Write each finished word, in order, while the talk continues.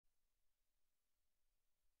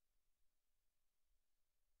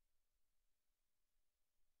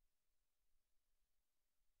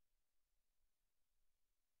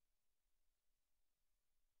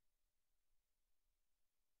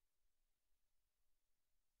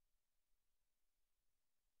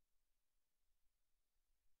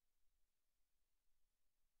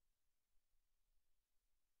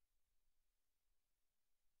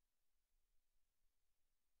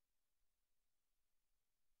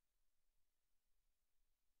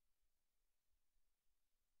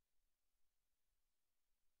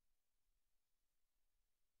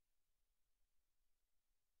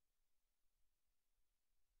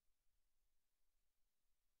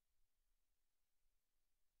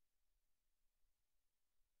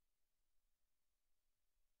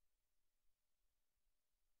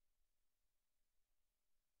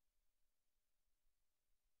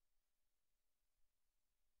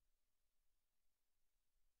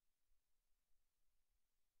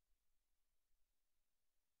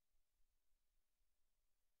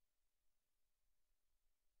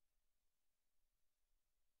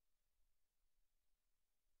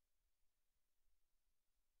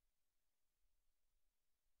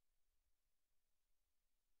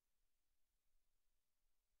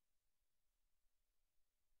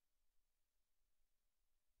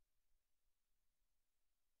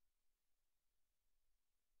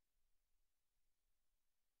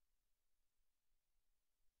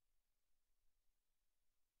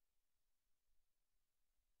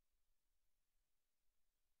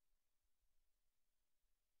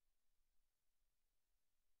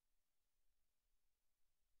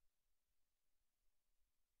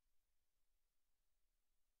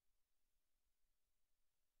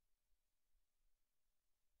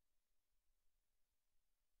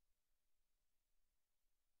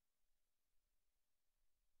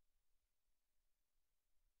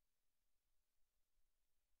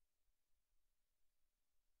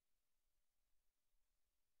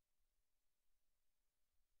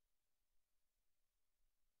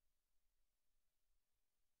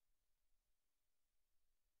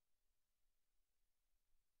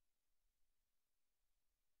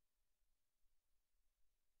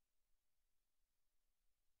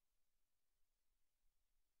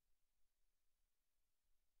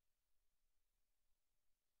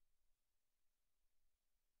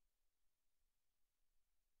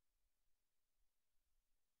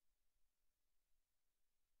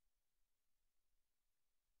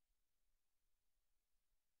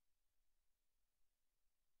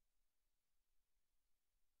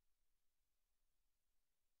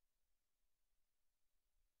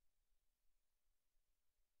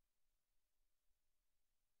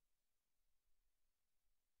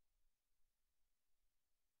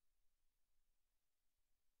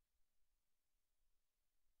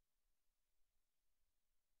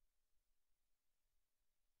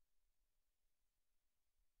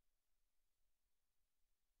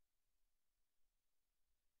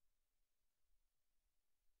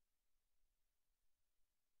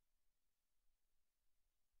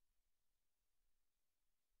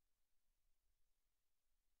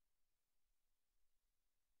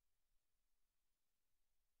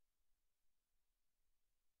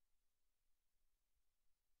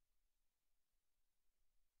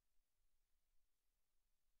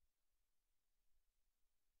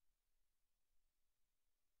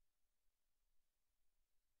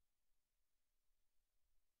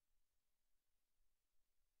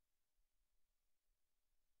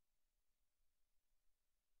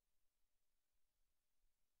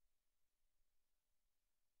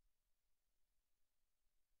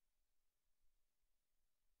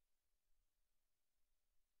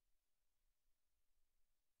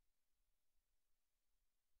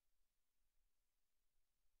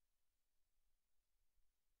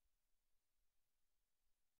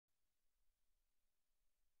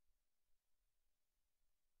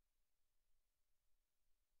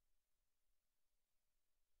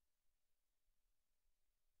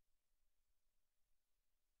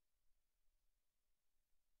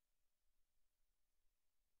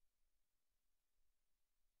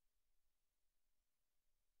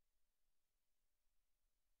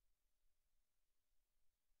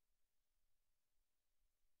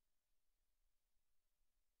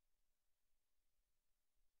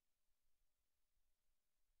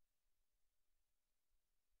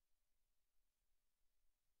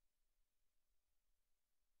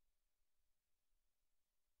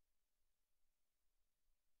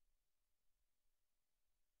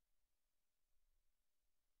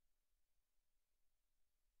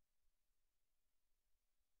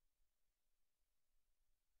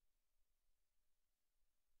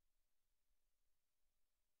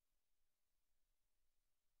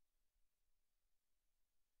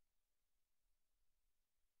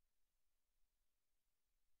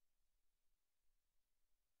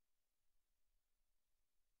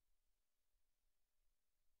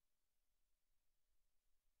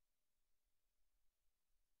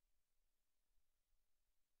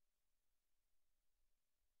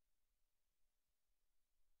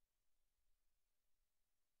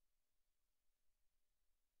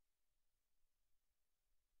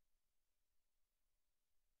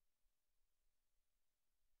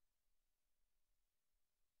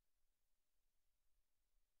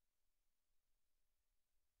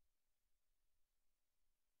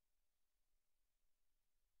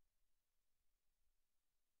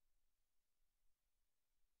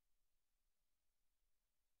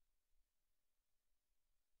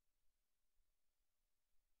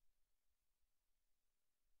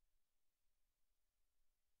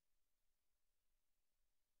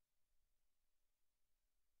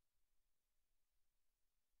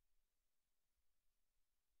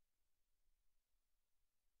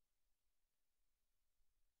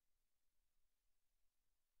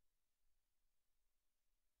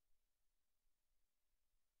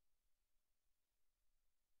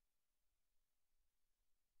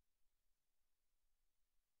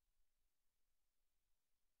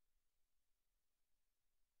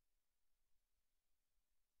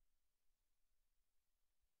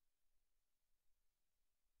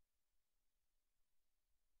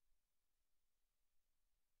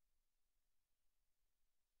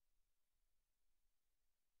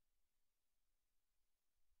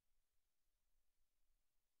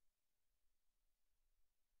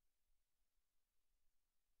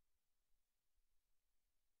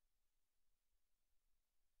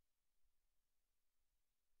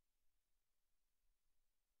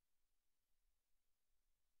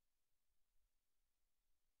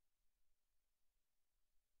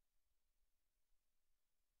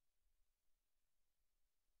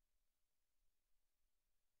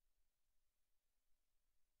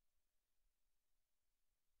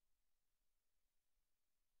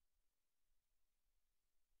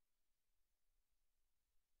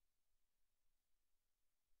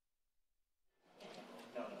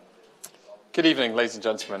Good evening, ladies and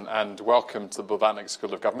gentlemen, and welcome to the Blavatnik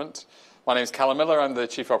School of Government. My name is Calum Miller. I'm the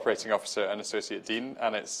Chief Operating Officer and Associate Dean,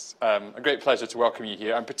 and it's a great pleasure to welcome you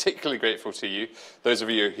here. I'm particularly grateful to you, those of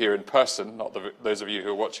you who are here in person, not those of you who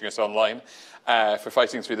are watching us online, for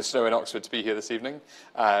fighting through the snow in Oxford to be here this evening.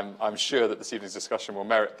 I'm sure that this evening's discussion will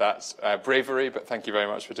merit that bravery, but thank you very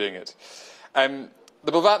much for doing it.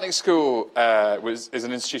 The Blavatnik School is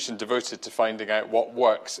an institution devoted to finding out what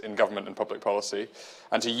works in government and public policy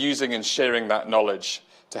and to using and sharing that knowledge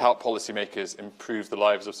to help policymakers improve the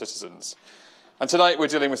lives of citizens. And tonight we're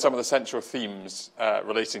dealing with some of the central themes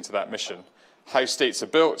relating to that mission: how states are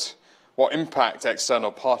built, what impact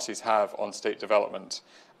external parties have on state development,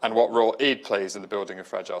 and what role aid plays in the building of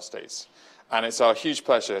fragile states. And it's our huge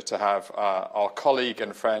pleasure to have our colleague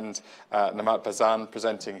and friend, Nematullah Bizhan,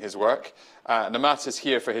 presenting his work. Nemat is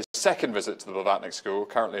here for his second visit to the Blavatnik School,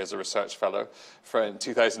 currently as a research fellow. In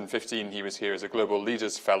 2015, he was here as a Global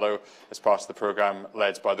Leaders Fellow as part of the programme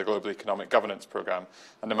led by the Global Economic Governance Programme.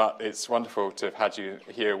 And Nemat, it's wonderful to have had you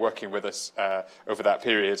here working with us over that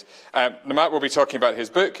period. Nemat will be talking about his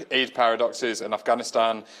book, Aid Paradoxes in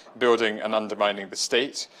Afghanistan, Building and Undermining the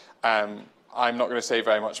State. I'm not going to say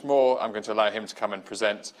very much more. I'm going to allow him to come and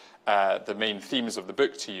present the main themes of the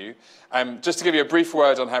book to you. Just to give you a brief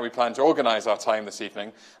word on how we plan to organise our time this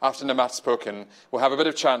evening, after Nemat's spoken, we'll have a bit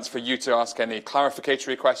of chance for you to ask any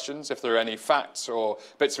clarificatory questions. If there are any facts or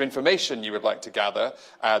bits of information you would like to gather,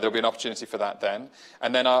 there'll be an opportunity for that then.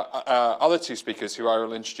 And then our other two speakers, who I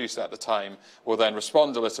will introduce at the time, will then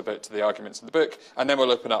respond a little bit to the arguments in the book, and then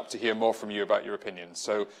we'll open up to hear more from you about your opinions.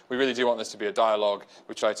 So we really do want this to be a dialogue.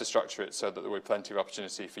 We try to structure it so that there will be plenty of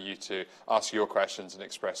opportunity for you to ask your questions and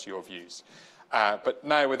express your views. But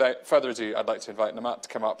now, without further ado, I'd like to invite Nemat to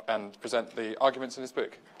come up and present the arguments in his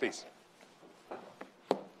book. Please.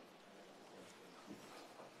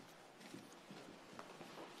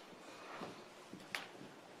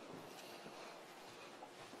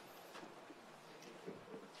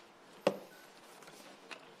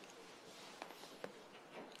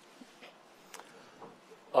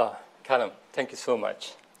 Calum, thank you so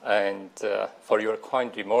much, and for your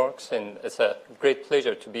kind remarks. And it's a great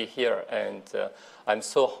pleasure to be here. And I'm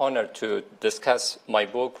so honored to discuss my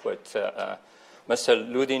book with Mr.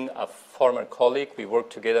 Ludin, a former colleague. We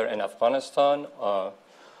worked together in Afghanistan on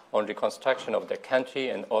reconstruction of the country,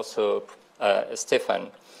 and also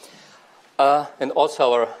Stefan. And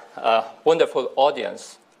also our wonderful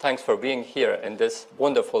audience. Thanks for being here in this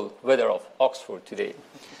wonderful weather of Oxford today.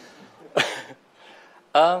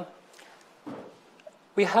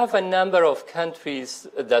 We have a number of countries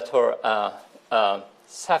that are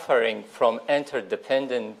suffering from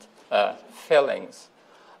interdependent feelings,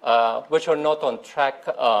 which are not on track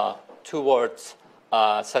towards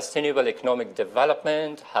sustainable economic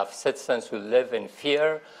development, have citizens who live in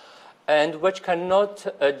fear, and which cannot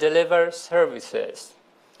deliver services.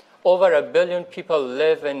 Over 1 billion people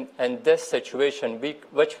live in this situation,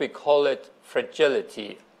 which we call it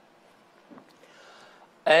fragility.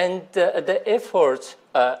 And the efforts,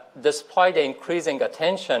 despite the increasing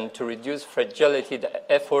attention to reduce fragility,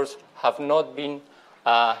 the efforts have not been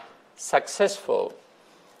successful.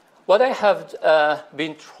 What I have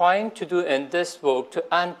been trying to do in this book to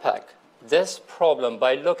unpack this problem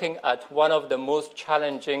by looking at one of the most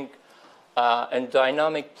challenging and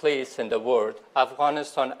dynamic places in the world,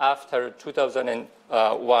 Afghanistan after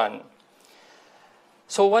 2001.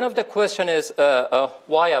 So one of the questions is,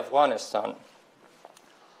 why Afghanistan?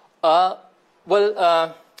 What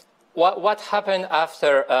happened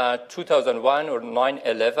after 2001 or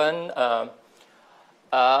 9/11,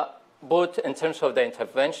 both in terms of the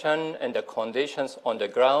intervention and the conditions on the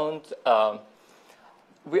ground,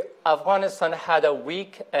 Afghanistan had a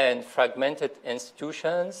weak and fragmented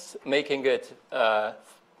institutions, making it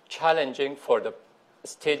challenging for the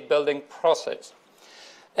state-building process.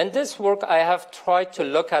 In this work, I have tried to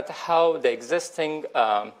look at how the existing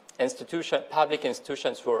public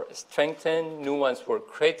institutions were strengthened, new ones were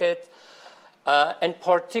created, in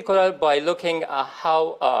particular by looking at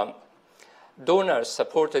how donors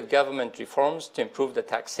supported government reforms to improve the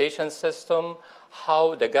taxation system,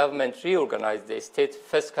 how the government reorganized the state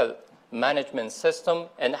fiscal management system,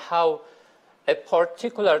 and how a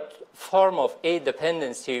particular form of aid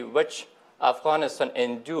dependency which Afghanistan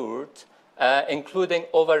endured, including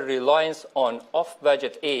over-reliance on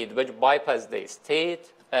off-budget aid, which bypassed the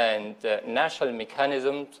state and national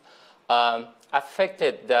mechanisms,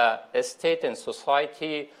 affected the state and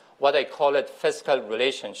society, what I call it fiscal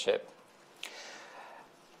relationship.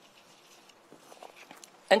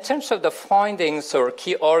 In terms of the findings or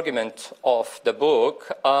key argument of the book,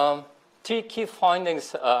 Three key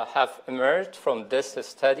findings have emerged from this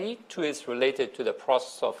study. Two is related to the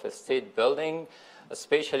process of state building,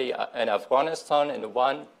 especially in Afghanistan, and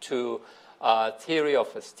one to theory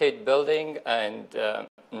of state building and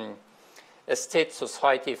a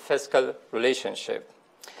state-society fiscal relationship.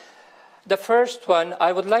 The first one,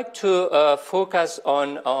 I would like to focus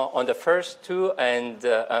on the first two and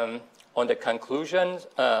on the conclusions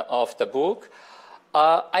of the book.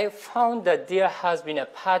 I found that there has been a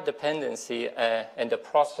path dependency in the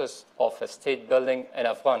process of state building in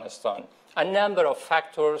Afghanistan. A number of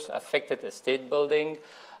factors affected the state building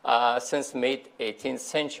since mid-18th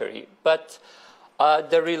century, but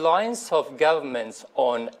the reliance of governments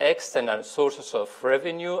on external sources of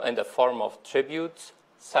revenue in the form of tributes,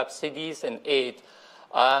 subsidies, and aid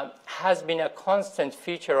has been a constant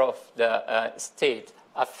feature of the state,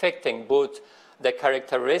 affecting both the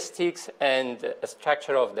characteristics and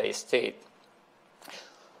structure of the state.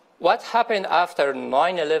 What happened after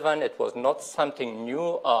 9/11, it was not something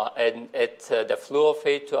new, and the flow of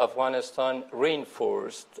aid to Afghanistan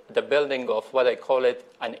reinforced the building of what I call it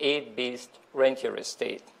an aid-based rentier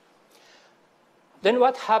state. Then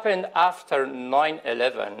what happened after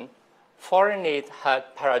 9/11, foreign aid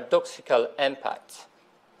had paradoxical impact.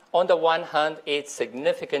 On the one hand, aid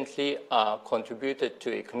significantly contributed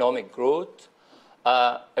to economic growth,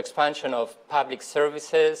 expansion of public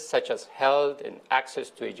services such as health and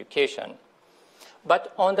access to education.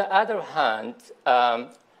 But on the other hand,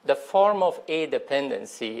 the form of aid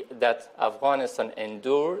dependency that Afghanistan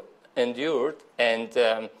endured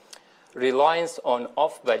and reliance on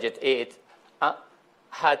off-budget aid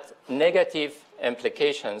had negative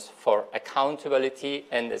implications for accountability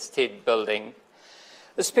and the state building.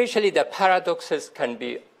 Especially the paradoxes can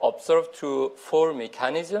be observed through four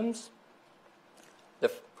mechanisms.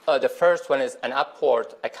 The first one is an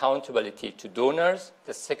upward accountability to donors.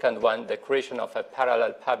 The second one, the creation of a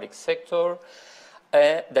parallel public sector.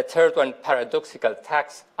 The third one, paradoxical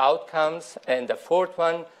tax outcomes. And the fourth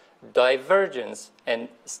one, divergence in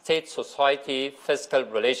state-society fiscal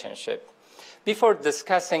relationship. Before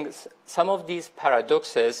discussing some of these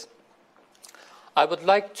paradoxes, I would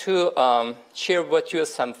like to share with you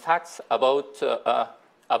some facts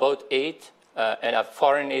about aid and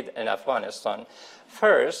foreign aid in Afghanistan.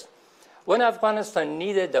 First, when Afghanistan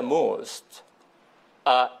needed the most,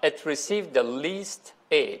 it received the least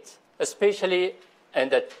aid, especially in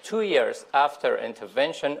the 2 years after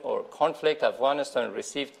intervention or conflict. Afghanistan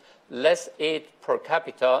received less aid per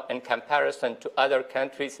capita in comparison to other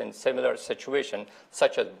countries in similar situations,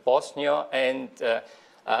 such as Bosnia and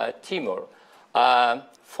Timor,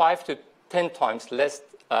 5 to 10 times less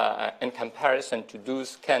in comparison to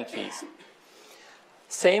those countries.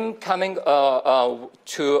 Same coming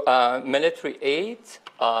to military aid,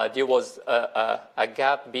 there was a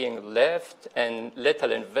gap being left and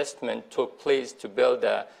little investment took place to build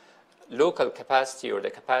a local capacity or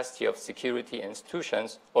the capacity of security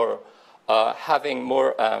institutions or having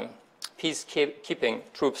more peacekeeping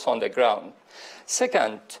troops on the ground.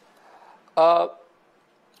 Second,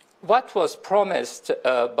 what was promised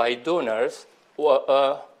by donors,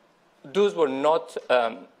 those were not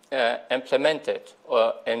implemented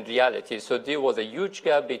in reality. So there was a huge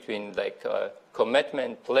gap between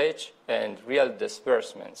commitment, pledge, and real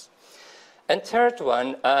disbursements. And third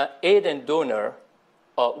one, aid and donor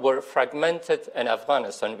were fragmented in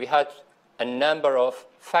Afghanistan. We had a number of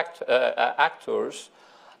actors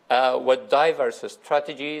with diverse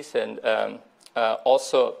strategies and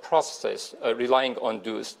also processes relying on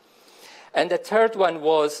those. And the third one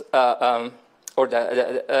was, in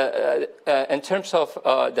terms of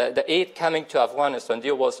the aid coming to Afghanistan,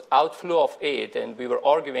 there was outflow of aid, and we were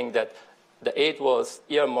arguing that the aid was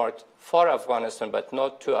earmarked for Afghanistan, but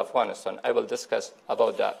not to Afghanistan. I will discuss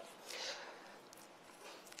about that.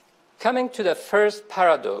 Coming to the first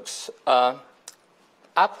paradox,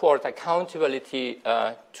 upward accountability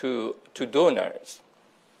to donors.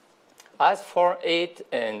 As for aid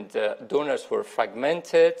and donors were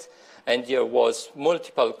fragmented, and there was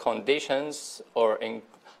multiple conditions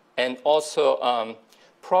and also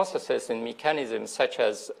processes and mechanisms such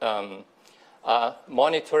as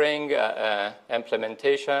monitoring,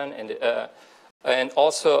 implementation, and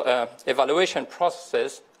also evaluation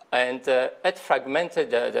processes, and it fragmented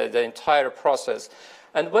the entire process.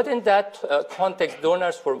 And within that context,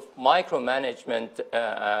 donors were micromanagement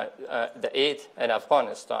the aid in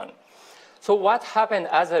Afghanistan. So what happened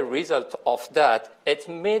as a result of that? It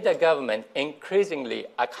made the government increasingly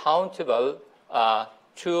accountable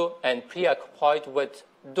to and preoccupied with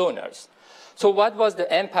donors. So what was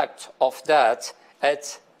the impact of that?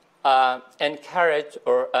 It encouraged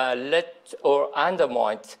or led or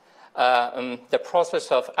undermined the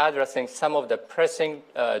process of addressing some of the pressing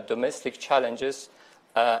domestic challenges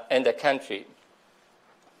in the country.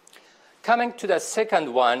 Coming to the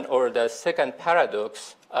second one, or the second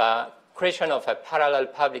paradox, creation of a parallel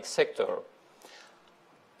public sector.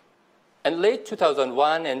 In late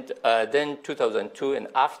 2001 and then 2002 and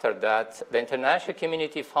after that, the international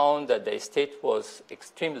community found that the state was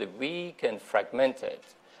extremely weak and fragmented.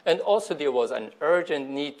 And also there was an urgent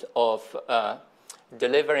need of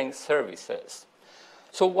delivering services.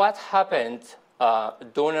 So what happened?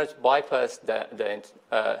 Donors bypassed the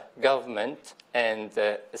government and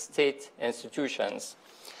the state institutions.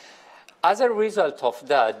 As a result of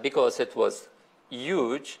that, because it was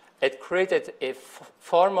huge, it created a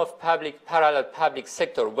form of parallel public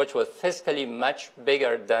sector, which was fiscally much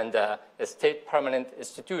bigger than the state permanent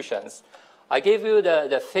institutions. I gave you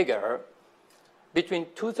the figure. Between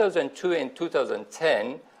 2002 and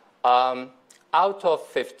 2010, out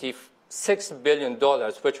of $56 billion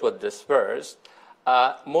which was dispersed,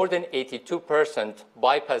 more than 82%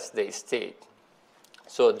 bypassed the state.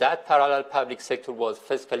 So that parallel public sector was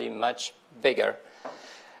fiscally much bigger.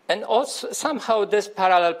 And also, somehow, this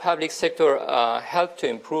parallel public sector helped to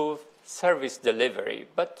improve service delivery.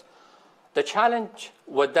 But the challenge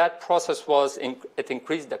with that process was it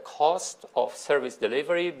increased the cost of service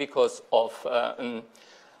delivery because of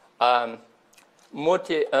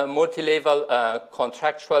multi-level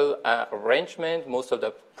contractual arrangement. Most of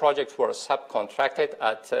the projects were subcontracted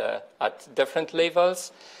at different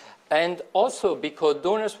levels. And also because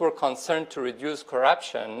donors were concerned to reduce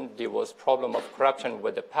corruption, there was problem of corruption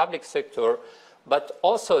with the public sector, but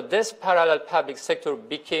also this parallel public sector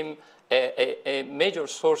became a major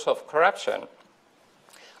source of corruption.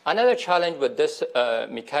 Another challenge with this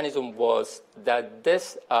mechanism was that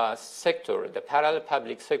this sector, the parallel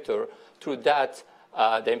public sector, through that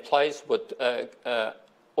the employees would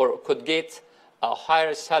or could get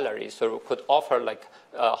higher salaries, or could offer like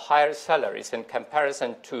higher salaries in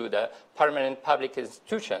comparison to the permanent public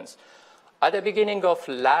institutions. At the beginning of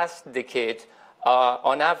last decade,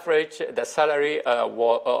 on average, the salary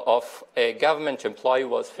of a government employee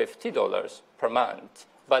was $50 per month.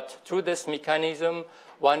 But through this mechanism,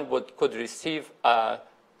 one could receive 10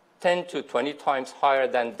 to 20 times higher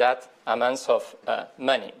than that amount of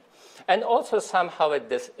money. And also somehow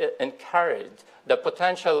it encouraged the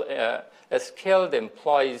potential skilled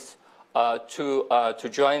employees to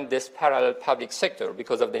join this parallel public sector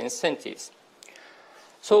because of the incentives.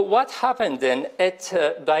 So what happened then? It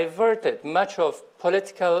diverted much of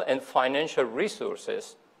political and financial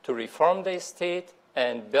resources to reform the state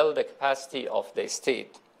and build the capacity of the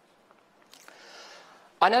state.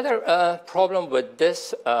 Another problem with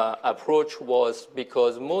this approach was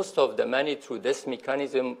because most of the money through this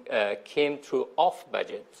mechanism came through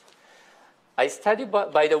off-budget. A study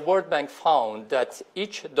by the World Bank found that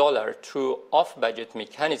each dollar through off-budget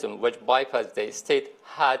mechanism, which bypassed the state,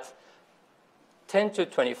 had 10 to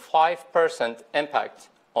 25% impact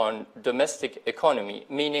on domestic economy,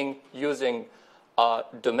 meaning using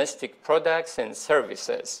domestic products and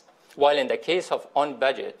services. While in the case of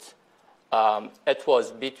on-budget, it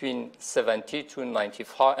was between 70 to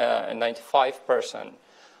 95%.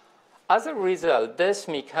 As a result, this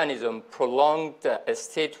mechanism prolonged the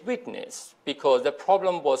state weakness because the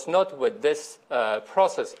problem was not with this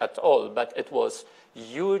process at all, but it was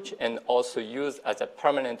huge and also used as a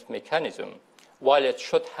permanent mechanism, while it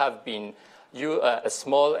should have been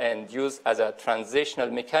small and used as a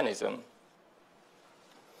transitional mechanism.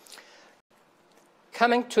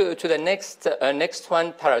 Coming to the next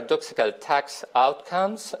one, paradoxical tax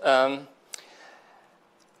outcomes.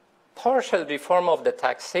 Partial reform of the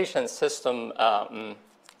taxation system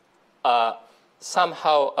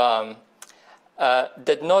somehow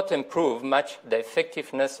did not improve much the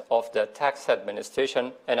effectiveness of the tax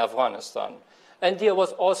administration in Afghanistan. And there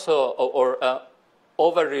was also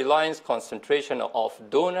over-reliance concentration of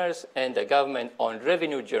donors and the government on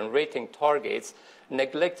revenue-generating targets,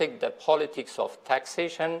 neglecting the politics of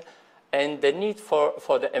taxation and the need for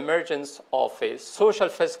the emergence of a social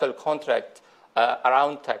fiscal contract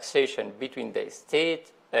around taxation between the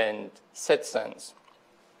state and citizens.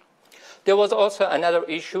 There was also another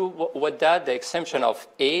issue with that, the exemption of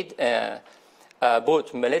aid,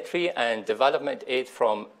 both military and development aid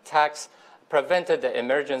from tax, prevented the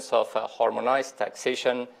emergence of harmonized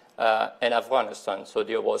taxation in Afghanistan. So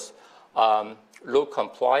there was low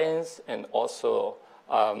compliance and also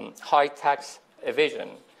high tax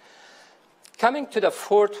evasion. Coming to the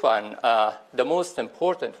fourth one, the most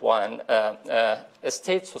important one, a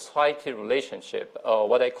state-society relationship, or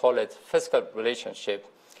what I call it, fiscal relationship.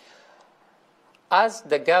 as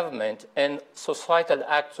the government and societal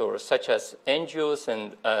actors such as NGOs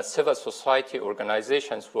and civil society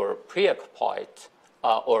organizations were preoccupied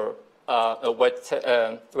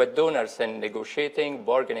with donors and negotiating,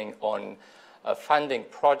 bargaining on funding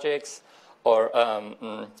projects or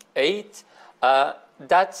aid,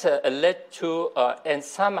 that led to, in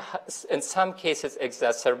some cases,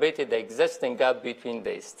 exacerbated the existing gap between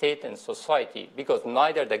the state and society, because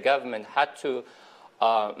neither the government had to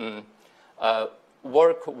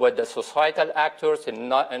work with the societal actors, and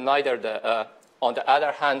neither on the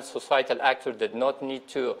other hand, societal actors did not need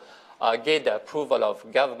to get the approval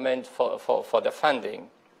of government for the funding.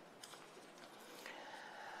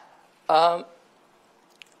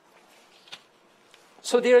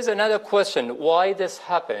 So there is another question, why this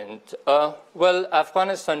happened? Well,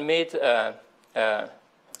 Afghanistan made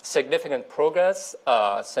significant progress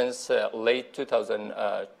since late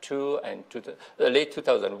 2002 and late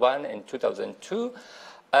 2001 and 2002,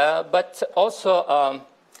 but also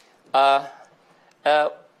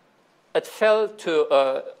it failed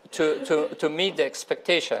to meet the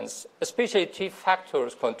expectations. Especially three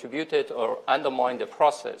factors contributed or undermined the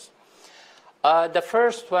process. The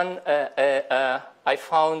first one I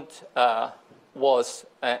found was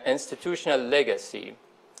institutional legacy.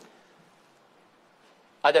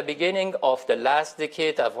 At the beginning of the last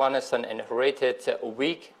decade, Afghanistan inherited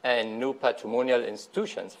weak and new patrimonial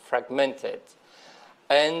institutions, fragmented,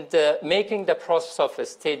 and making the process of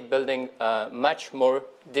state building much more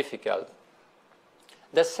difficult.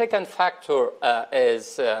 The second factor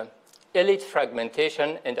is elite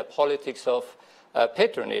fragmentation in the politics of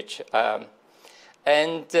patronage.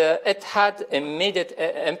 And it had immediate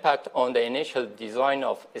impact on the initial design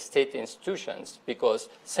of state institutions, because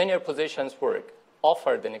senior positions were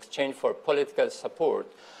offered in exchange for political support.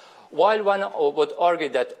 While one would argue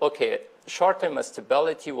that, okay, short-term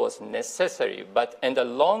stability was necessary, but in the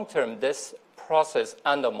long term, this process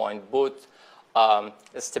undermined both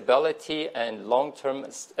stability and long-term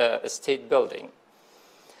state building.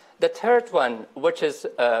 The third one, which is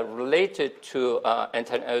related to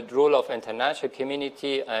the role of international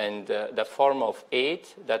community and the form of aid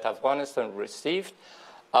that Afghanistan received,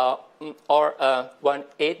 or one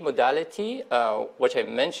aid modality, which I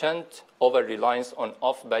mentioned, over-reliance on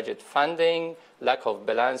off-budget funding, lack of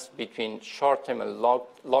balance between short-term and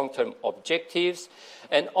long-term objectives,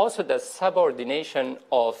 and also the subordination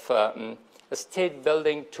of state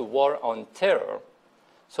building to war on terror.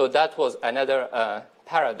 So that was another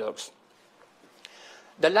paradox.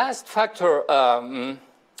 The last factor,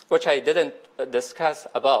 which I didn't discuss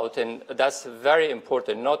about, and that's very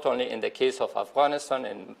important, not only in the case of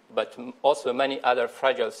Afghanistan, but also many other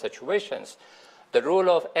fragile situations, the role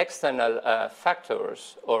of external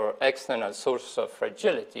factors or external sources of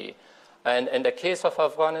fragility. And in the case of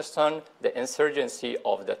Afghanistan, the insurgency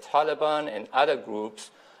of the Taliban and other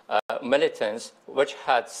groups, militants, which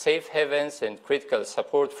had safe havens and critical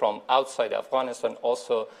support from outside Afghanistan,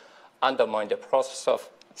 also undermined the process of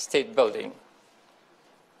state building.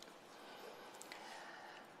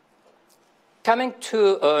 Coming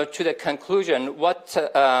to the conclusion, what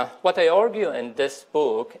I argue in this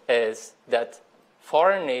book is that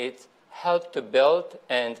foreign aid helped to build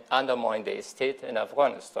and undermine the state in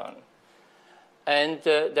Afghanistan. And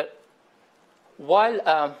while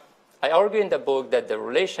I argue in the book that the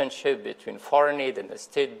relationship between foreign aid and the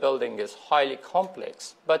state building is highly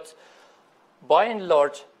complex, but by and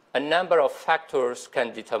large, a number of factors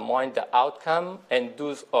can determine the outcome, and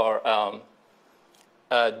those are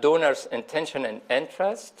donors' intention and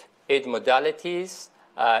interest, aid modalities,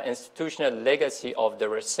 institutional legacy of the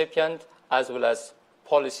recipient, as well as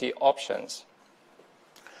policy options.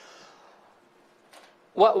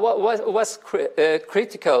 What was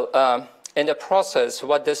critical in the process,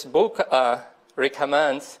 what this book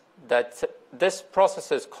recommends, that this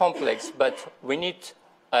process is complex, but we need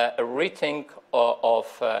a rethink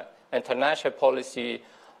of international policy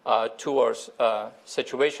towards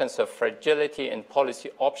situations of fragility and policy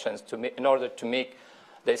options in order to make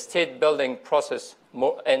the state building process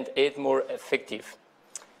more and aid more effective.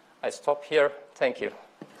 I stop here. Thank you.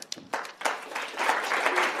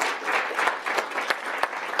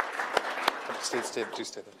 Stay.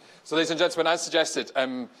 So, ladies and gentlemen, as suggested,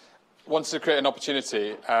 wanted to create an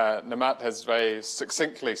opportunity. Nemat has very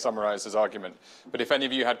succinctly summarised his argument. But if any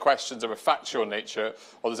of you had questions of a factual nature,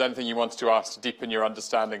 or there's anything you wanted to ask to deepen your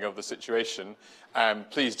understanding of the situation,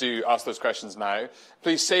 please do ask those questions now.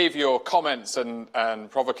 Please save your comments and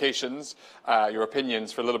provocations, your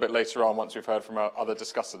opinions, for a little bit later on once we've heard from our other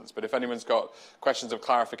discussants. But if anyone's got questions of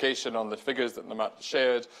clarification on the figures that Nemat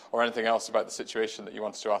shared, or anything else about the situation that you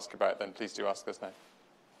wanted to ask about, then please do ask us now. It's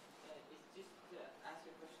just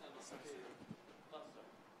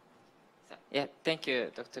Yeah, thank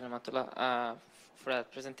you, Dr. Nematullah, for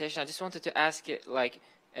that presentation. I just wanted to ask you, like,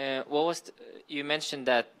 what was you mentioned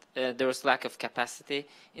that there was lack of capacity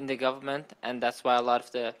in the government, and that's why a lot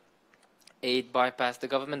of the aid bypassed the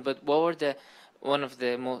government. But what were one of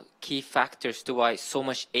the more key factors to why so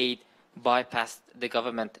much aid bypassed the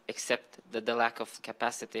government, except the lack of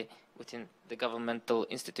capacity within the governmental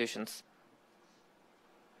institutions?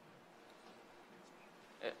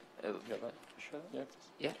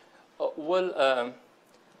 Yeah. Well,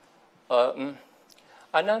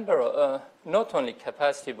 a number of, not only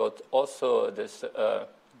capacity, but also this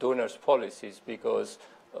donors' policies, because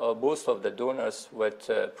most of the donors with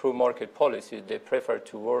pro-market policies, they prefer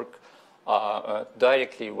to work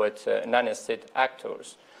directly with non-state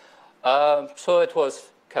actors. So it was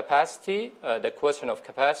capacity, the question of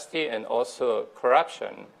capacity, and also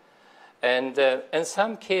corruption. And in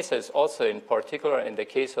some cases, also in particular in the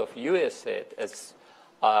case of USAID, it's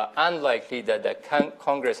unlikely that the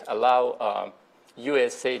Congress allow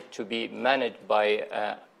USAID to be managed by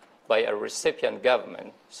a recipient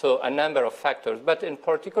government. So a number of factors. But in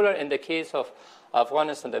particular, in the case of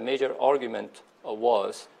Afghanistan, the major argument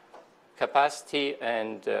was capacity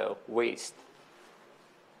and waste.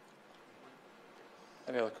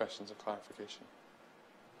 Any other questions or clarification?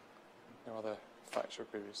 No other factual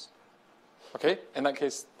queries? Okay, in that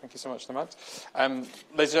case, thank you so much, Nemad.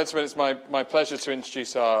 Ladies and gentlemen, it's my pleasure to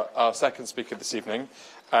introduce our second speaker this evening.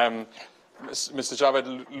 Mr.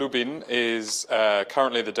 Javed Lubin is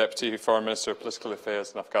currently the Deputy Foreign Minister of Political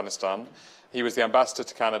Affairs in Afghanistan. He was the ambassador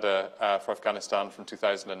to Canada for Afghanistan from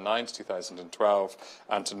 2009 to 2012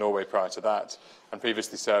 and to Norway prior to that, and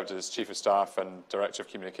previously served as Chief of Staff and Director of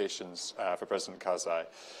Communications for President Karzai.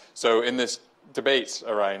 So in this debate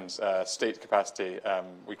around state capacity,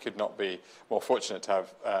 we could not be more fortunate to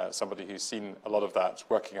have somebody who's seen a lot of that,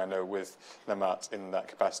 working, I know, with Nemat in that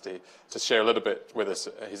capacity, to share a little bit with us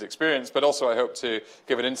his experience, but also I hope to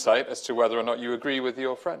give an insight as to whether or not you agree with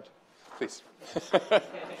your friend. Please.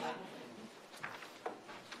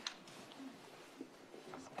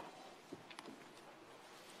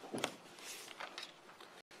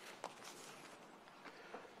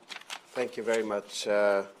 Thank you very much,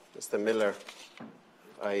 Mr. Miller.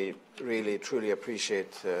 I really, truly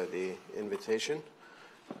appreciate the invitation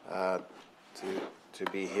to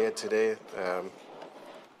be here today.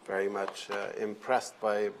 Very much impressed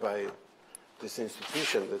by this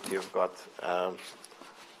institution that you've got.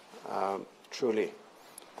 Truly.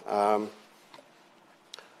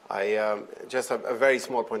 Just a very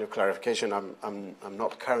small point of clarification. I'm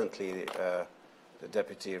not currently the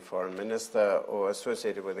Deputy Foreign Minister or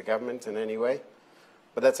associated with the government in any way.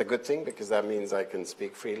 But that's a good thing, because that means I can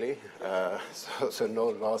speak freely, so no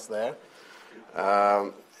loss there.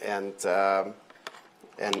 But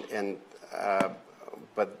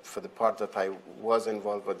for the part that I was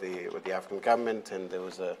involved with the Afghan government, and there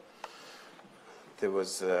was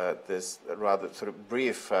this rather sort of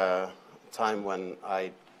brief time when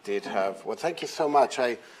I did have. Well, thank you so much.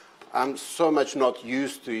 I'm so much not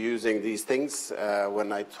used to using these things when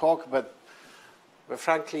I talk, but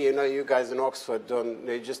frankly, you know, you guys in Oxford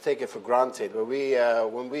you just take it for granted. But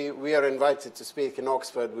when we are invited to speak in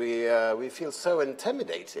Oxford, we feel so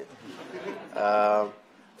intimidated. So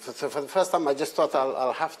for the first time, I just thought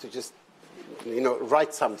I'll have to just, you know,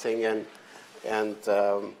 write something and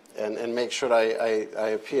make sure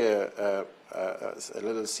I appear a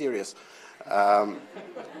little serious.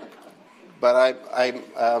 But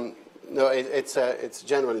no, it's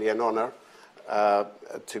genuinely an honor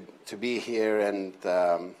to be here, and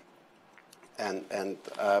I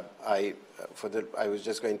was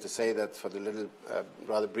just going to say that for the little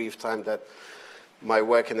rather brief time that my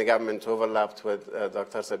work in the government overlapped with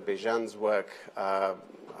Dr. Bizhan's work, I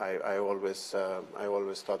always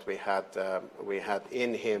thought we had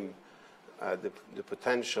in him the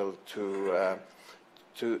potential to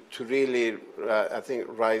really I think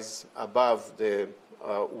rise above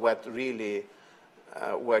what really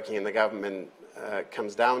working in the government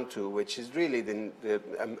comes down to, which is really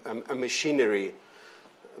a machinery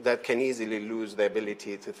that can easily lose the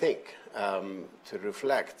ability to think, to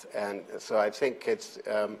reflect, and so I think it's.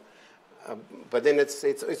 But then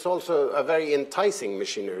it's also a very enticing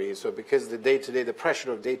machinery. So because the day-to-day, the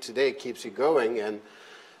pressure of day-to-day keeps you going,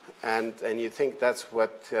 and you think that's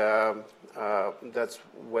what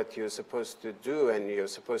you're supposed to do, and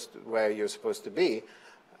where you're supposed to be.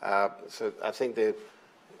 So I think that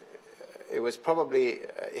it was probably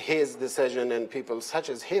his decision and people such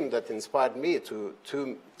as him that inspired me to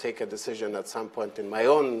take a decision at some point in my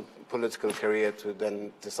own political career to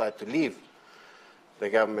then decide to leave the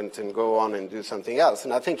government and go on and do something else.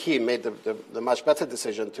 And I think he made the much better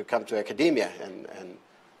decision to come to academia and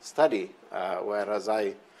study, whereas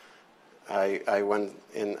I went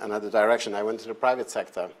in another direction. I went to the private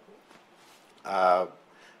sector.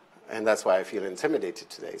 And that's why I feel intimidated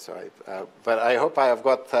today. So but I hope I have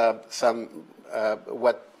got some,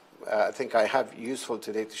 what I think I have useful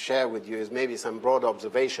today to share with you is maybe some broad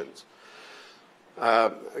observations.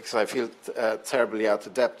 Because I feel terribly out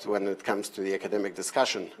of depth when it comes to the academic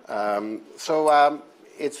discussion.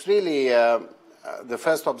 It's really, the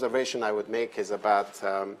first observation I would make is about,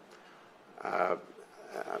 I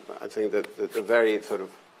think that the very sort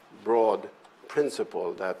of broad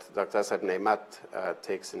principle that Dr. Asad Nemat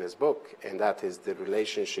takes in his book, and that is the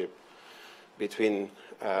relationship between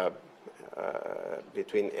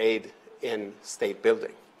aid in state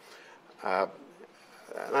building. And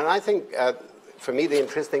I think, for me, the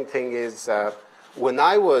interesting thing is when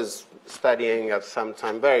I was studying at some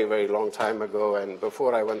time, very, very long time ago, and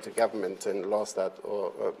before I went to government and lost that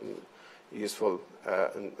useful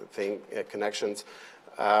connections,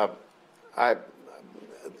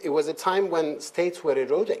 it was a time when states were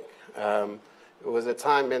eroding. It was a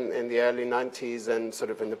time in the early 90s and sort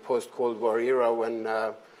of in the post-Cold War era when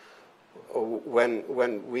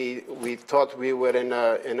we thought we were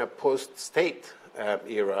in a post-state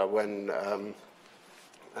era, when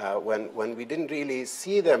we didn't really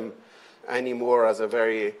see them anymore as a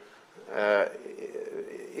very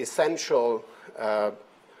essential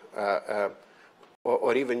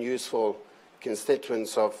or even useful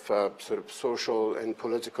constituents of sort of social and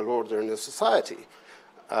political order in a society.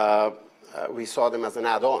 We saw them as an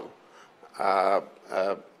add-on.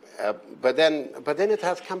 But then it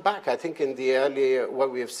has come back. I think in the early,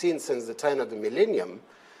 what we have seen since the turn of the millennium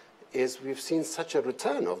is we've seen such a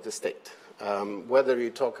return of the state. Whether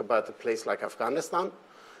you talk about a place like Afghanistan,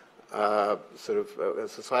 sort of a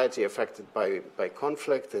society affected by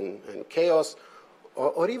conflict and chaos,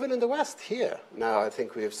 or even in the West here. Now I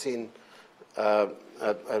think we have seen a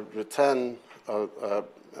return of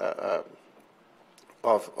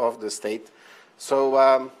the state. So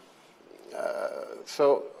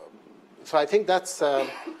I think that's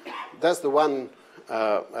the one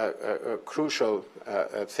crucial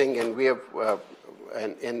thing, and we have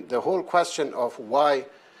and the whole question of why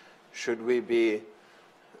should we be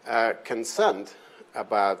concerned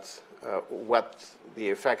about what the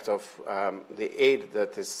effect of the aid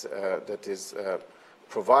that is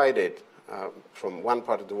provided from one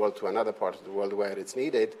part of the world to another part of the world where it's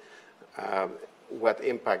needed, what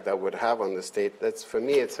impact that would have on the state. That's, for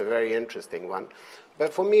me, it's a very interesting one.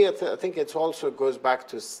 But for me, I think it also goes back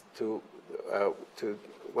to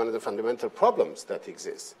one of the fundamental problems that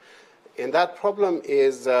exists. And that problem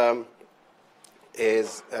is the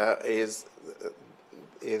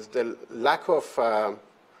lack of,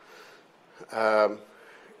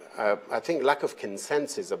 I think, lack of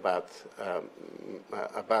consensus about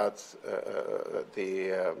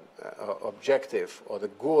the objective or the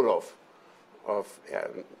goal of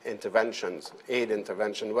interventions, aid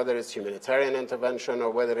intervention, whether it's humanitarian intervention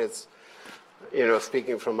or whether it's,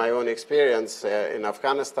 speaking from my own experience in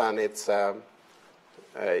Afghanistan, it's,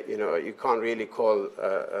 you can't really call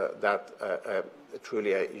that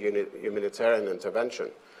truly a humanitarian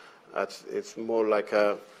intervention. It's more like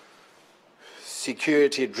a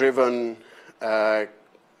security-driven,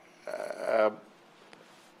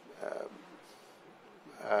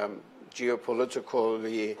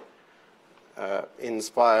 geopolitically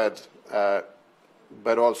inspired,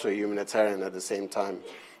 but also humanitarian at the same time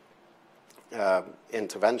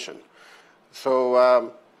intervention.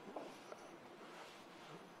 So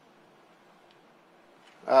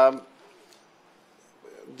and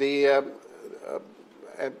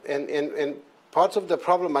part of the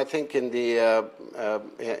problem, I think, in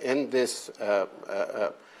this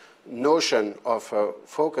notion of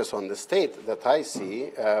focus on the state that I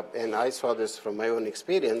see, and I saw this from my own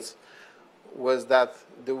experience, was that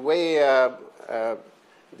the way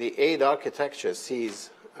the aid architecture sees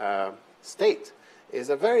state is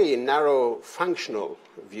a very narrow, functional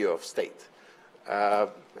view of state.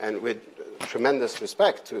 And with tremendous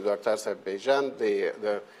respect to Dr. Asad Bizhan,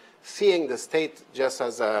 the seeing the state just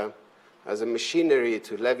as a machinery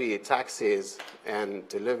to levy taxes and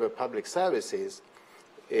deliver public services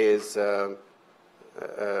is I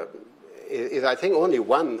think, only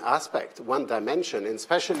one aspect, one dimension, and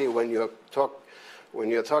especially when you're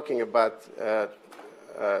talking about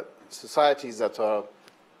societies that are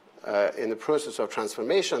in the process of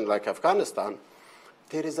transformation, like Afghanistan.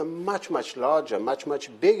 There is a much, much larger, much, much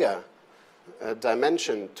bigger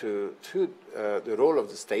dimension to the role of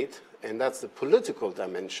the state, and that's the political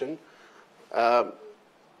dimension.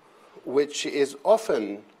 which is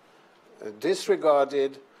often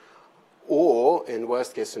disregarded or, in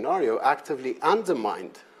worst case scenario, actively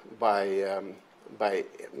undermined by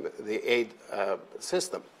the aid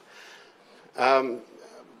system. And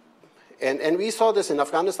we saw this in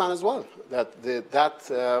Afghanistan as well, that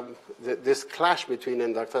this clash between,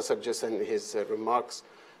 and Dr. Asad just in his remarks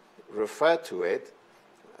referred to it,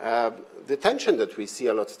 the tension that we see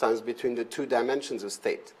a lot of times between the two dimensions of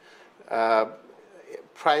state.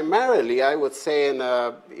 Primarily, I would say,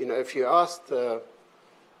 if you asked an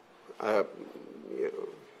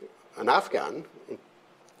Afghan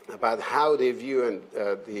about how they view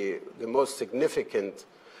the most significant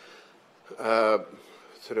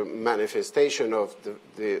sort of manifestation of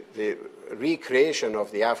the recreation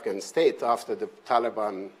of the Afghan state after the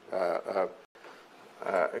Taliban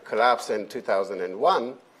collapse in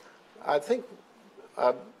 2001, I think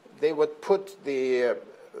they would put the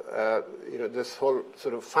this whole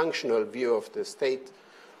sort of functional view of the state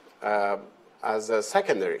as a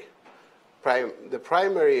secondary. The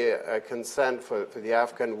primary concern for the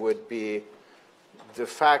Afghan would be the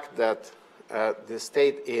fact that the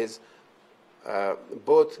state is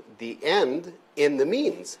both the end in the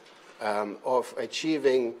means of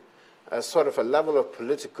achieving a sort of a level of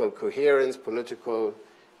political coherence, political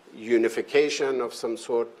unification of some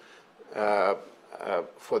sort,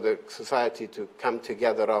 for the society to come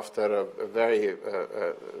together after a very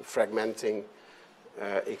fragmenting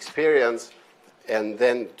experience, and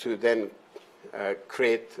then to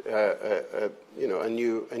create a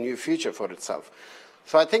new future for itself.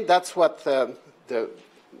 So I think that's what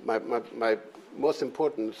my most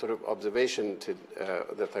important sort of observation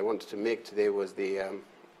that I wanted to make today was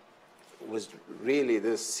was really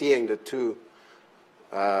this seeing the two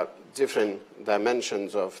different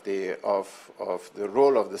dimensions of the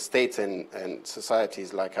role of the state and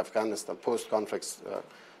societies like Afghanistan, post-conflict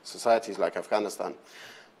societies like Afghanistan.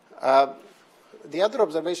 The other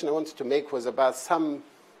observation I wanted to make was about some.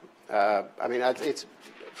 It's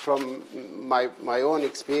from my own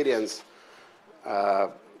experience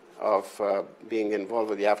of being involved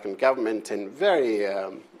with the Afghan government in very,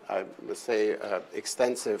 I would say,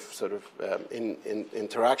 extensive sort of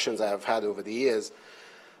interactions I have had over the years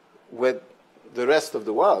with the rest of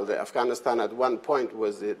the world. Afghanistan at one point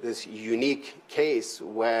was this unique case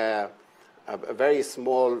where a very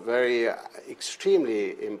small, very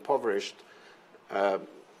extremely impoverished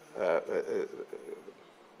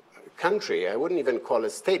country, I wouldn't even call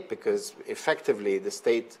it state, because effectively the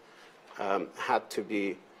state had to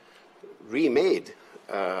be remade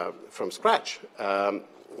from scratch,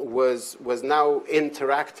 was now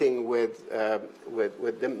interacting with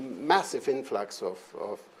the massive influx of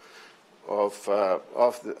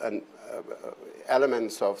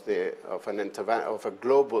elements of a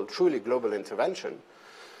global, truly global intervention,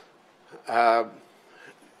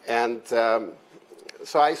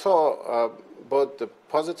 so I saw both the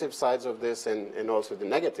positive sides of this and also the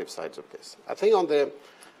negative sides of this. I think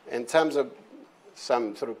in terms of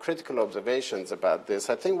some sort of critical observations about this,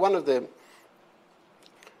 I think one of the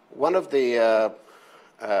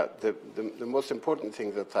most important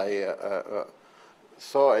things that I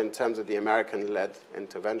saw in terms of the American-led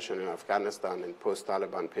intervention in Afghanistan in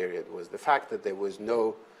post-Taliban period was the fact that there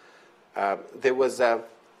was a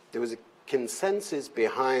consensus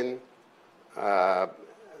behind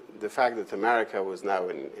the fact that America was now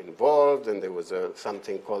involved, and there was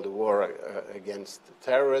something called the war against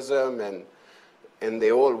terrorism, and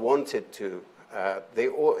they all wanted to.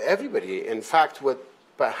 Everybody, in fact, with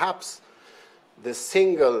perhaps the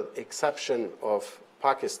single exception of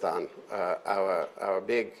Pakistan, our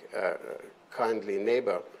big kindly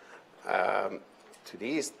neighbor to the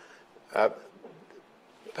east,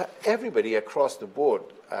 everybody across the board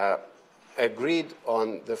agreed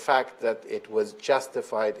on the fact that it was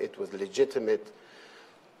justified, it was legitimate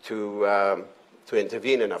to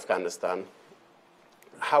intervene in Afghanistan.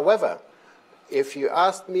 However, if you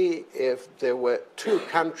asked me if there were two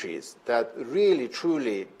countries that really,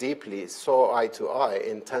 truly, deeply saw eye to eye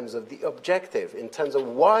in terms of the objective, in terms of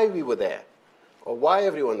why we were there, or why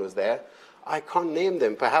everyone was there, I can't name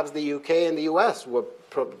them. Perhaps the UK and the US were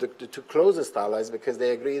the two closest allies because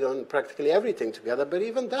they agreed on practically everything together, but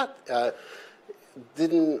even that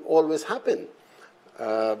didn't always happen.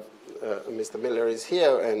 Mr. Miller is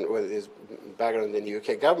here, and with his background in the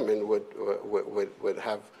UK government would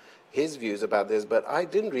have his views about this, but I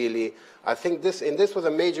didn't really. I think this was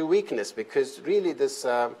a major weakness, because really this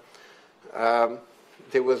there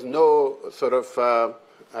was no sort of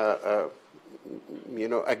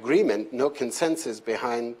agreement, no consensus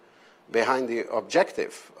behind the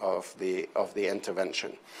objective of the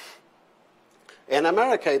intervention. And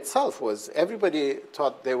America itself everybody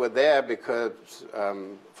thought they were there because,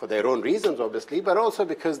 for their own reasons, obviously, but also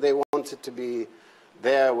because they wanted to be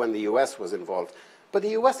there when the US was involved. But the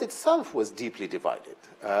US itself was deeply divided.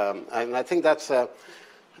 And I think that's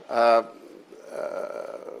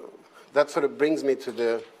that sort of brings me to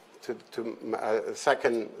the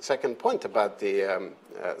second point about the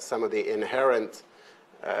some of the inherent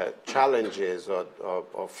challenges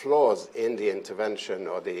or flaws in the intervention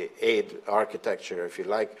or the aid architecture, if you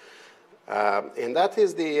like, and that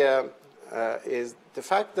is the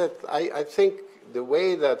fact that I think the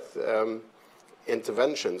way that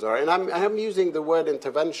interventions are, and I'm using the word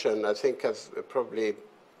intervention, I think, as probably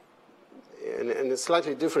in a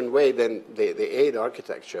slightly different way than the aid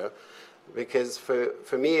architecture, because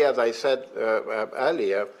for me, as I said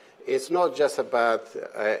earlier, it's not just about,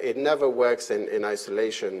 it never works in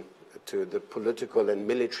isolation to the political and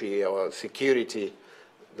military or security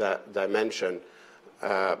dimension.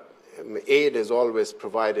 Aid is always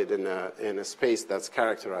provided in a space that's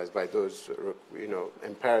characterized by those,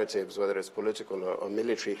 imperatives, whether it's political or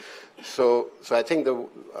military. So I think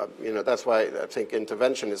that's why I think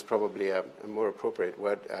intervention is probably a more appropriate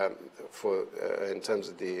word in terms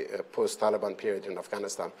of the post-Taliban period in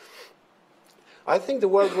Afghanistan. I think the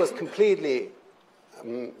world was completely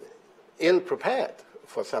ill-prepared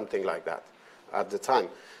for something like that at the time.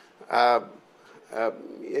 The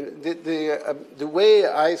way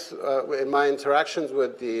in my interactions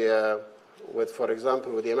with for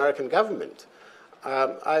example, with the American government,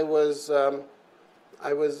 I was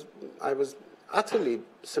utterly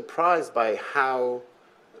surprised by how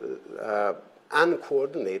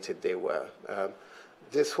uncoordinated they were.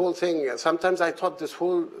 This whole thing, sometimes I thought this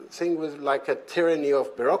whole thing was like a tyranny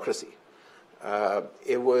of bureaucracy.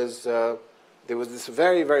 There was this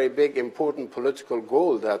very, very big, important political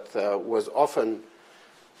goal that was often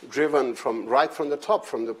driven right from the top,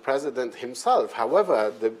 from the president himself.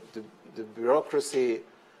 However, the bureaucracy,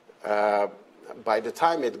 by the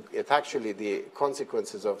time the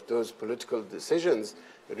consequences of those political decisions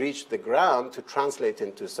reached the ground to translate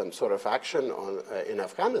into some sort of action in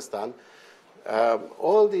Afghanistan,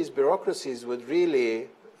 all these bureaucracies would really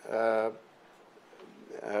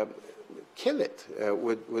kill it,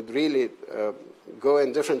 would really go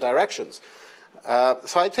in different directions.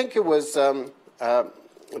 So I think it was that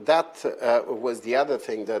was the other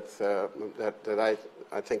thing that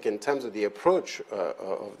I think in terms of the approach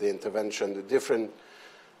of the intervention, the different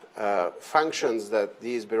functions that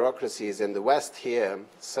these bureaucracies in the West here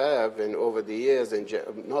serve, and over the years,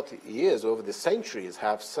 not years, over the centuries,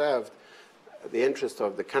 have served the interest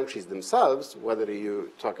of the countries themselves, whether you're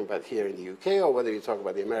talking about here in the UK or whether you talk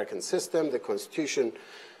about the American system. The Constitution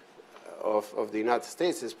of the United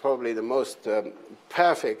States is probably the most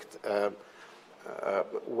perfect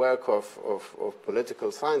work of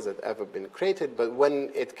political science that ever been created. But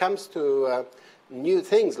when it comes to new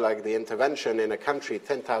things like the intervention in a country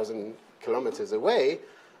 10,000 kilometers away,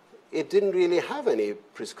 it didn't really have any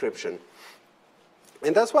prescription.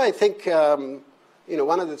 And that's why I think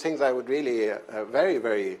one of the things I would really very,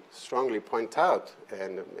 very strongly point out,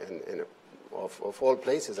 and of all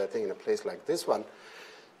places, I think in a place like this one,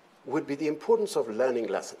 would be the importance of learning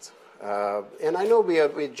lessons. And I know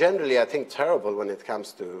we generally, I think, terrible when it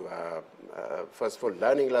comes to, first of all,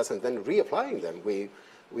 learning lessons, then reapplying them. We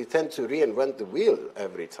tend to reinvent the wheel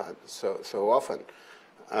every time, so often.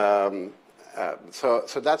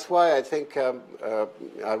 So that's why I think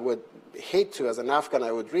I would hate to, as an Afghan,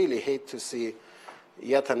 I would really hate to see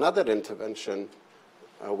yet another intervention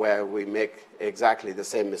where we make exactly the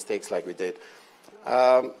same mistakes like we did.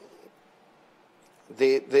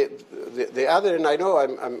 The other, and I know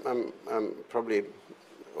I'm probably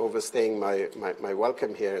overstaying my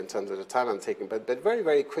welcome here in terms of the time I'm taking, but very,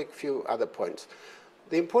 very quick few other points.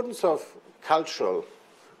 The importance of cultural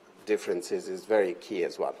differences is very key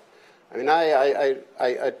as well. I mean, I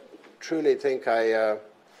truly think I'm a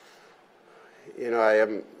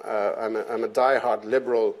diehard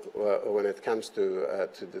liberal when it comes to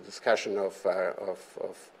the discussion of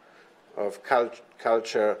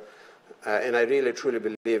culture, and I really truly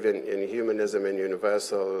believe in humanism and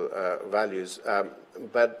universal values.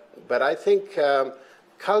 But I think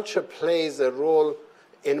culture plays a role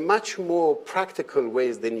in much more practical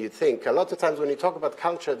ways than you think. A lot of times when you talk about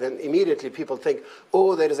culture, then immediately people think,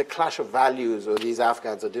 oh, there is a clash of values, or these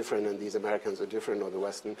Afghans are different and these Americans are different, or the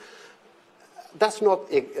Western. That's not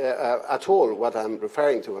at all what I'm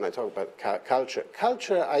referring to when I talk about culture.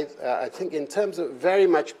 Culture, I think, in terms of very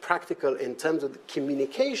much practical, in terms of the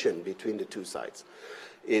communication between the two sides,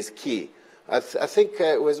 is key. I think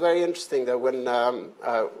it was very interesting that when,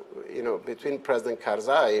 between President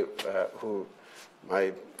Karzai, who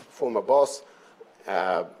my former boss,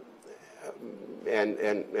 and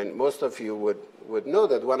most of you would know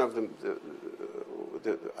that one of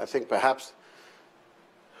I think perhaps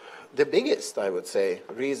the biggest, I would say,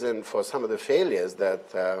 reason for some of the failures that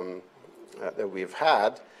that we've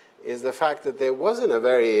had is the fact that there wasn't a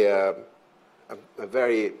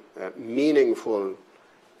very meaningful,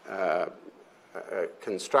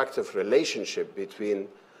 constructive relationship between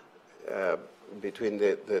the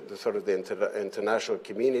sort of the international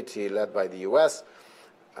community led by the U.S.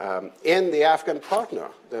 And the Afghan partner,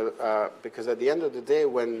 because at the end of the day,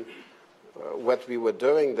 when what we were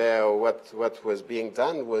doing there, or what was being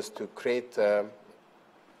done, was to create a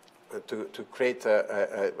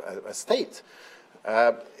state,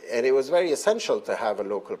 and it was very essential to have a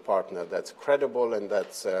local partner that's credible and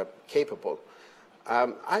that's capable.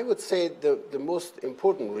 I would say the most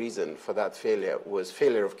important reason for that failure was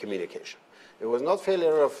failure of communication. It was not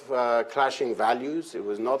failure of clashing values. It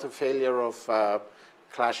was not a failure of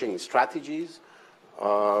clashing strategies.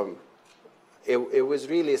 It was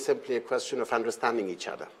really simply a question of understanding each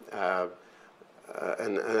other.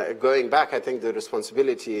 And going back, I think the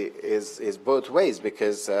responsibility is both ways,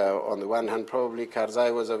 because on the one hand, probably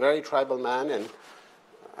Karzai was a very tribal man and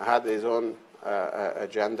had his own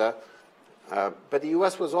agenda. But the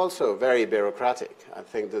U.S. was also very bureaucratic. I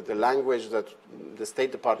think that the language that the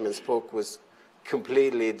State Department spoke was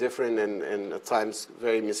completely different and at times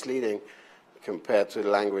very misleading compared to the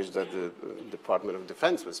language that the Department of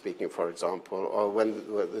Defense was speaking, for example, or when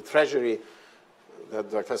the Treasury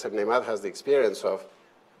that Dr. Nemat has the experience of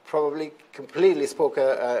probably completely spoke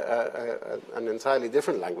an entirely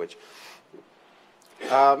different language.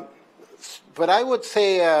 But I would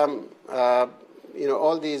say, you know,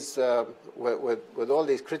 all these, with all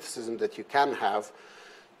these criticisms that you can have,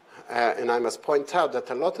 and I must point out that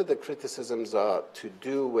a lot of the criticisms are to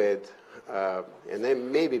do with, and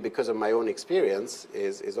then maybe because of my own experience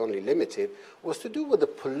is only limited, was to do with the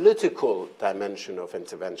political dimension of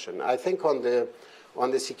intervention. I think on the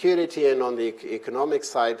security and on the economic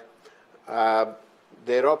side,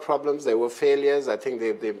 there are problems, there were failures. I think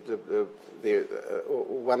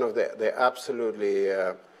one of the absolutely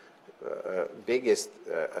biggest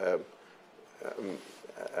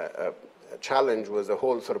challenge was the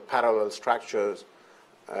whole sort of parallel structures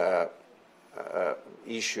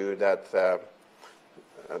issue that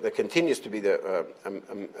continues to be a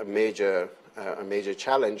major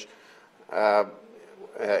challenge on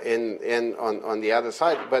the other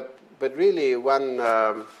side. But really, one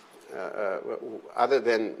other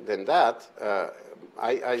than that,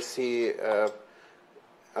 I see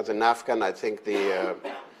as an Afghan, I think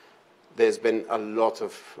there's been a lot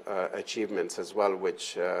of achievements as well,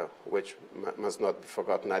 which must not be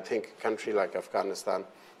forgotten. I think a country like Afghanistan,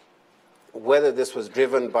 whether this was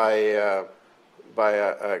driven by a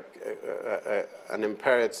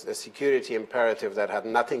security imperative that had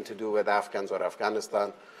nothing to do with Afghans or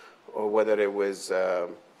Afghanistan, or whether it was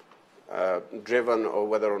driven, or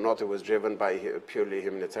whether or not it was driven by purely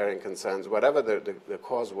humanitarian concerns, whatever the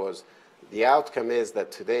cause was, the outcome is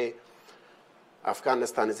that today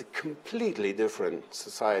Afghanistan is a completely different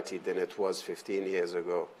society than it was 15 years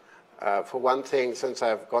ago. For one thing, since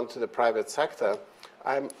I've gone to the private sector,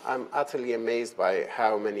 I'm utterly amazed by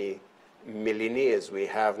how many millionaires we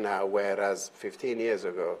have now, whereas 15 years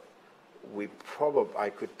ago, I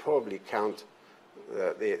could probably count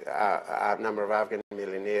the number of Afghan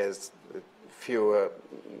millionaires with fewer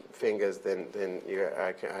fingers than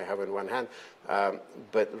I have in one hand.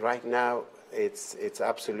 But right now, it's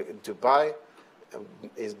absolutely, Dubai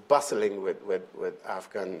is bustling with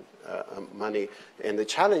Afghan money. And the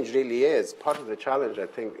challenge really is, part of the challenge, I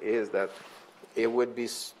think, is that it would be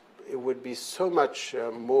so much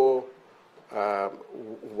more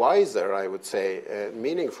wiser, I would say,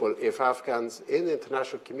 meaningful if Afghans in the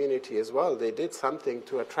international community as well, they did something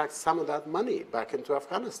to attract some of that money back into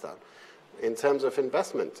Afghanistan in terms of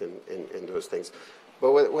investment in those things.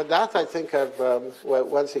 But with that, I think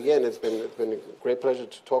once again, it's been a great pleasure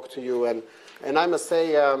to talk to you. And I must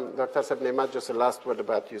say, Dr. Nemat, just a last word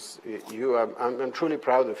about you. I'm truly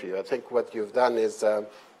proud of you. I think what you've done is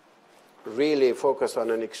really focus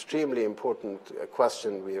on an extremely important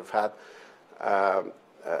question we've had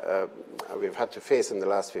to face in the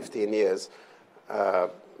last 15 years.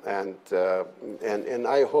 And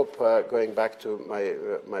I hope, going back to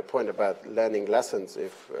my point about learning lessons,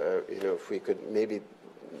 if if we could maybe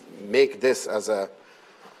make this as a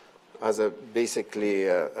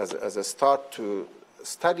start to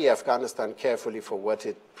study Afghanistan carefully for what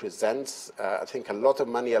it presents. I think a lot of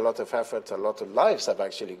money, a lot of effort, a lot of lives have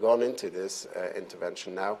actually gone into this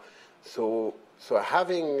intervention now. So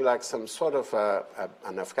having like some sort of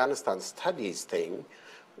an Afghanistan studies thing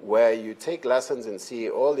where you take lessons and see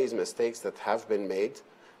all these mistakes that have been made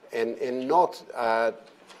and not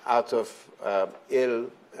out of ill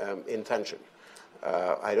intention.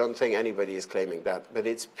 I don't think anybody is claiming that, but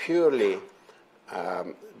it's purely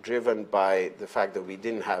driven by the fact that we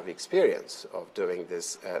didn't have experience of doing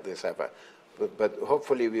this ever. But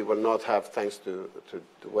hopefully we will not have, thanks to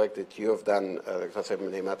the work that you have done, Dr.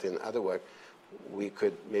 Nemat, in other work, we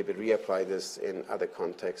could maybe reapply this in other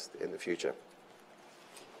contexts in the future.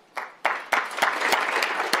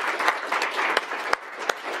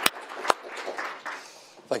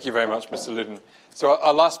 Thank you very much, Mr. Ludin. So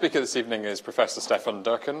our last speaker this evening is Professor Stefan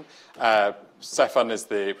Dercon. Stefan is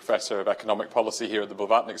the Professor of Economic Policy here at the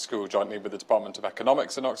Blavatnik School, jointly with the Department of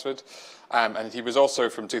Economics in Oxford. And he was also,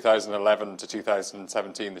 from 2011 to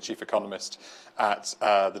 2017, the Chief Economist at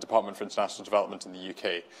the Department for International Development in the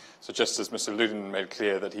UK. So just as Mr. Ludin made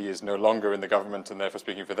clear that he is no longer in the government and therefore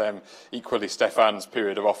speaking for them, equally Stefan's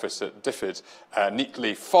period of office at DFID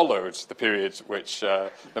neatly followed the period which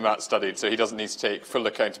Nemat studied. So he doesn't need to take full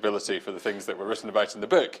accountability for the things that were written about in the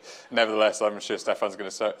book. Nevertheless, I'm sure Stefan's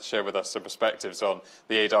going to share with us some perspectives on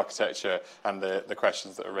the aid architecture and the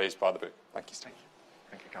questions that are raised by the book. Thank you, Stefan.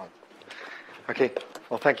 Thank you, Calum. Okay,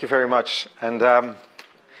 well, thank you very much. And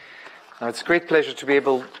it's a great pleasure to be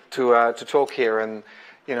able to talk here. And,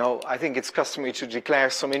 you know, I think it's customary to declare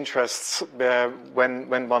some interests when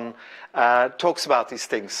one talks about these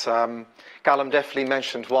things. Calum definitely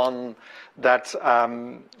mentioned one that,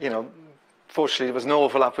 you know, fortunately, there was no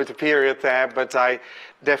overlap with the period there, but I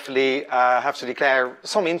definitely have to declare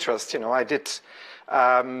some interest. You know, I did.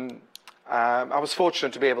 I was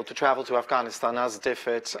fortunate to be able to travel to Afghanistan as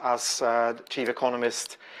DFID, as chief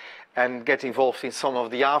economist, and get involved in some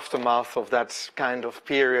of the aftermath of that kind of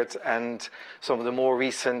period and some of the more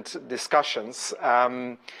recent discussions.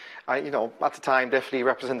 You know, at the time, definitely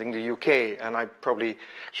representing the UK, and I probably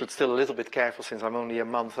should still a little bit careful since I'm only a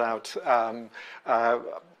month out.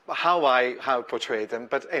 How I portray them.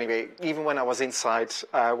 But anyway, even when I was inside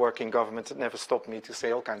working government, it never stopped me to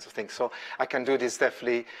say all kinds of things. So I can do this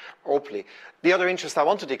definitely openly. The other interest I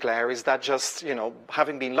want to declare is that just, you know,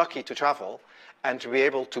 having been lucky to travel and to be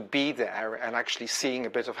able to be there and actually seeing a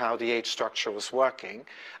bit of how the age structure was working,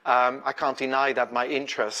 I can't deny that my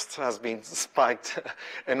interest has been spiked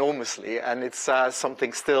enormously, and it's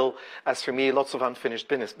something still, as for me, lots of unfinished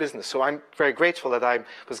business. So I'm very grateful that I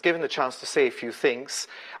was given the chance to say a few things,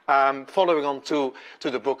 following on to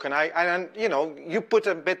the book. And you know, you put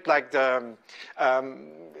a bit like the,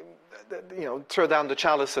 you know, throw down the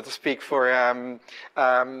chalice, so to speak, for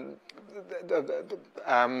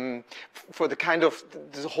the kind of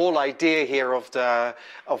the whole idea here of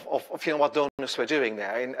you know what donors were doing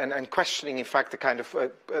there, and questioning, in fact, the kind of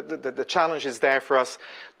the challenge is there for us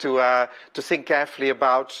to think carefully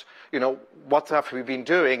about, you know, what have we been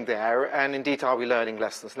doing there, and indeed are we learning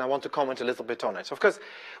lessons? And I want to comment a little bit on it. Of course,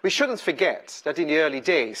 we shouldn't forget that in the early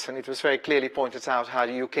days, and it was very clearly pointed out how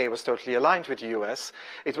the UK was totally aligned with the US,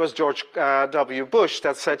 it was George W. Bush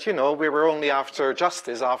that said, you know, we were only after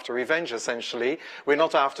justice, after revenge, essentially. We're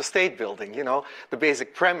not after state building. You know, the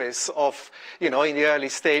basic premise of, you know, in the early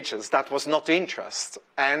stages, that was not interest.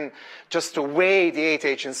 And just the way the aid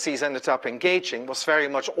agencies ended up engaging was very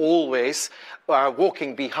much always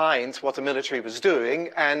walking behind what the military was doing,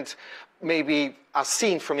 and maybe, as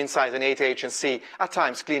seen from inside an aid agency, at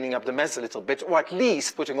times cleaning up the mess a little bit, or at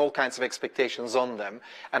least putting all kinds of expectations on them.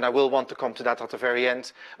 And I will want to come to that at the very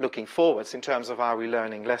end, looking forwards in terms of are we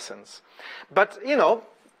learning lessons. But, you know,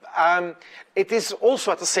 it is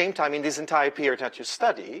also at the same time in this entire period that you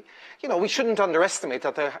study, you know, we shouldn't underestimate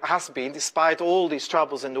that there has been, despite all these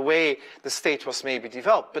troubles in the way the state was maybe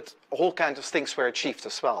developed, but all kinds of things were achieved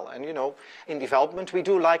as well. And, you know, in development, we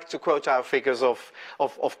do like to quote our figures of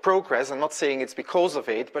progress. I'm not saying it's because of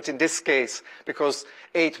aid, but in this case, because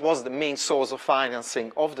aid was the main source of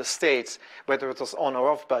financing of the state, whether it was on or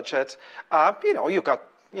off budget, you know, you got,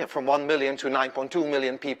 yeah, from 1 million to 9.2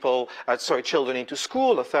 million people, children into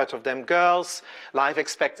school, a third of them girls, life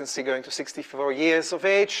expectancy going to 64 years of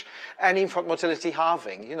age, and infant mortality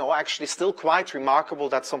halving. You know, actually still quite remarkable.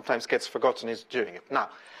 That sometimes gets forgotten is doing it. Now,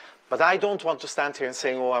 but I don't want to stand here and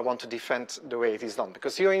saying, oh, I want to defend the way it is done.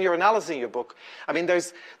 Because you're in your analysis in your book, I mean, there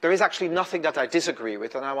is actually nothing that I disagree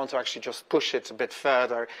with, and I want to actually just push it a bit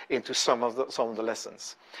further into some of the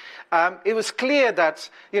lessons. It was clear that,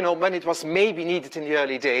 you know, when it was maybe needed in the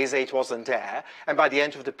early days, aid wasn't there, and by the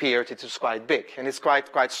end of the period, it was quite big. And it's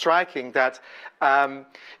quite striking that,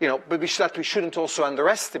 you know, but we shouldn't also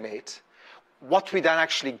underestimate what we then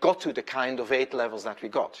actually got to the kind of aid levels that we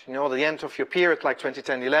got. You know, at the end of your period, like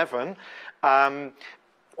 2010-11,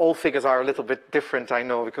 all figures are a little bit different, I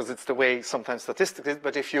know, because it's the way sometimes statistics is,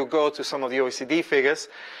 but if you go to some of the OECD figures,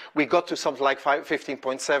 we got to something like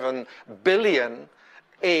 15.7 billion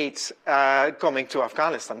aid coming to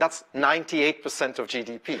Afghanistan. That's 98% of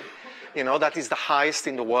GDP. You know, that is the highest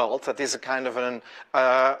in the world. That is a kind of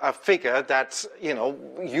a figure that, you know,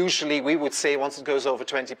 usually we would say once it goes over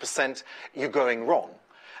 20%, you're going wrong.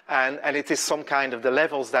 And it is some kind of the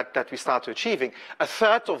levels that we start to achieving. A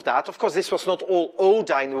third of that, of course, this was not all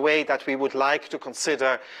ODA in the way that we would like to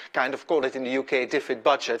consider, kind of call it in the UK, DFID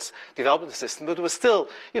budgets, development assistance, but it was still,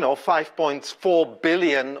 you know, 5.4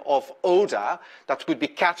 billion of ODA that would be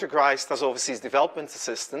categorized as overseas development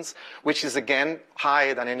assistance, which is again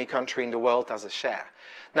higher than any country in the world as a share.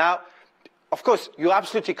 Now, of course, you're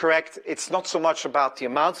absolutely correct. It's not so much about the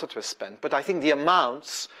amounts that were spent, but I think the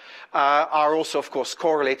amounts are also, of course,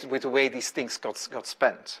 correlated with the way these things got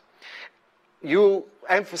spent. You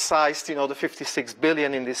emphasized, you know, the 56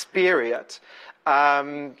 billion in this period,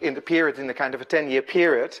 in the kind of a 10-year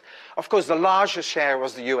period. Of course, the largest share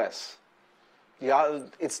was the US. Yeah,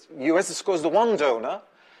 US is, of course, the one donor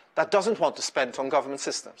that doesn't want to spend on government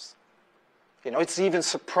systems. You know, it's even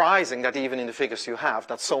surprising that even in the figures you have,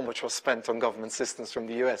 that so much was spent on government systems from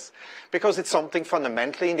the US. Because it's something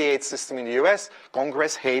fundamentally in the aid system in the US,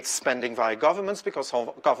 Congress hates spending via governments because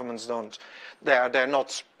governments don't, they're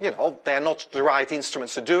not, you know, they're not the right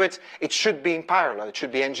instruments to do it. It should be in parallel. It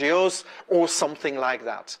should be NGOs or something like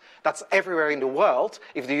that. That's everywhere in the world.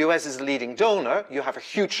 If the US is the leading donor, you have a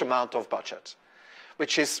huge amount of budget,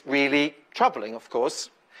 which is really troubling, of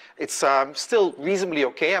course. It's still reasonably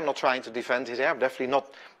okay. I'm not trying to defend it here. I'm definitely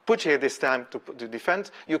not put here this time to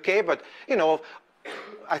defend UK, but, you know,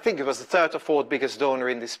 I think it was the third or fourth biggest donor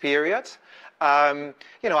in this period,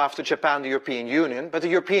 you know, after Japan, the European Union. But the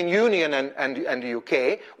European Union and the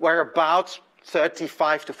UK were about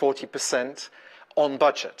 35 to 40% on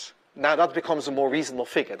budget. Now that becomes a more reasonable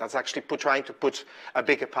figure. That's actually trying to put a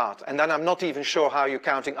bigger part. And then I'm not even sure how you're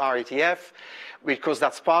counting RETF, because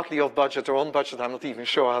that's partly off budget or on budget. I'm not even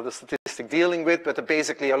sure how the statistic dealing with, but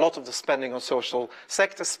basically a lot of the spending on social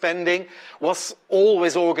sector spending was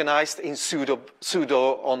always organized in pseudo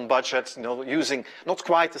on budget, you know, using not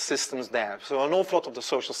quite the systems there. So an awful lot of the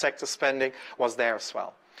social sector spending was there as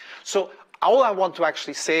well. So all I want to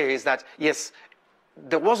actually say is that, yes,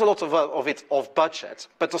 there was a lot of it off budget,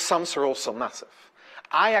 but the sums are also massive.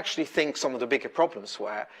 I actually think some of the bigger problems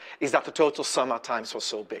is that the total sum at times was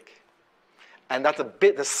so big. And that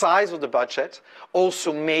the size of the budget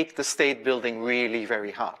also made the state building really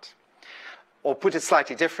very hard. Or put it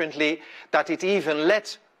slightly differently, that it even led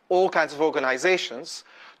all kinds of organizations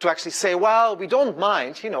to actually say, well, we don't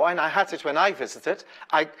mind, you know, and I had it when I visited.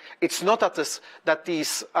 It's not that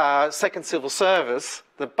these second civil service,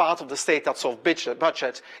 the part of the state that's off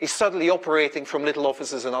budget, is suddenly operating from little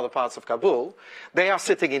offices in other parts of Kabul. They are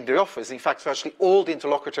sitting in the office. In fact, virtually all the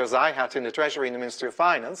interlocutors I had in the Treasury and the Ministry of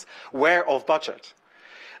Finance were off budget.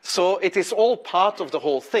 So it is all part of the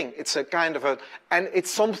whole thing. It's a kind of and it's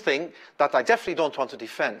something that I definitely don't want to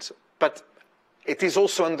defend, but it is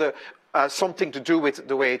also under something to do with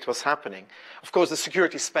the way it was happening. Of course, the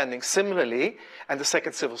security spending similarly, and the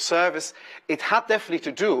second civil service, it had definitely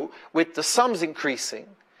to do with the sums increasing,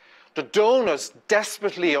 the donors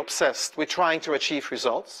desperately obsessed with trying to achieve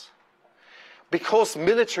results. Because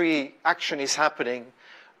military action is happening,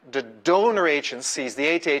 the donor agencies, the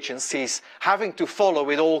aid agencies, having to follow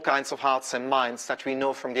with all kinds of hearts and minds that we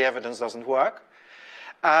know from the evidence doesn't work,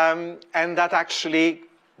 and that actually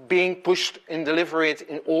being pushed and deliver it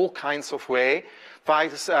in all kinds of way, via,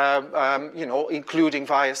 you know, including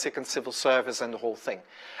via second civil service and the whole thing.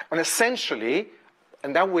 And essentially,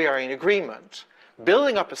 and then we are in agreement,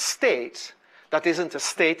 building up a state that isn't a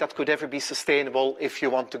state that could ever be sustainable if you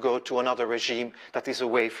want to go to another regime that is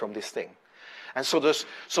away from this thing. And so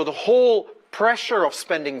the whole pressure of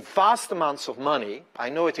spending vast amounts of money, I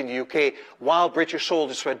know it in the UK, while British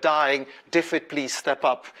soldiers were dying, DFID please step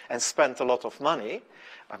up and spend a lot of money.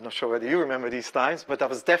 I'm not sure whether you remember these times, but that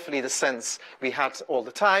was definitely the sense we had all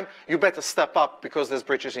the time. You better step up because there's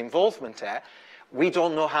British involvement there. We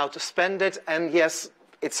don't know how to spend it, and yes,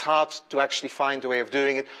 it's hard to actually find a way of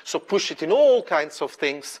doing it. So push it in all kinds of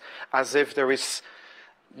things as if there is,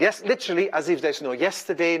 yes, literally as if there's no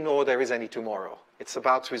yesterday nor there is any tomorrow. It's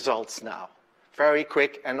about results now. Very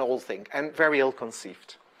quick and all thing, and very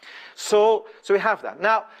ill-conceived. So we have that.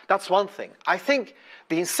 Now, that's one thing. I think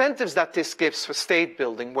the incentives that this gives for state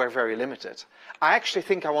building were very limited. I actually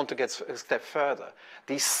think I want to get a step further.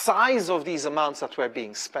 The size of these amounts that were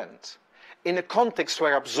being spent in a context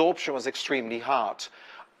where absorption was extremely hard.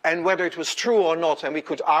 And whether it was true or not, and we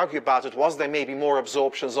could argue about it, was there maybe more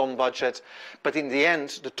absorptions on budget? But in the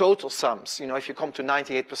end, the total sums, you know, if you come to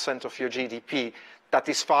 98% of your GDP, that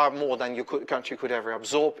is far more than your country could ever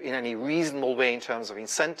absorb in any reasonable way in terms of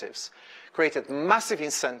incentives. Created massive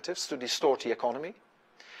incentives to distort the economy,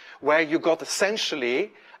 where you got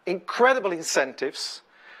essentially incredible incentives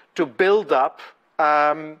to build up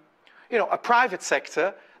you know, a private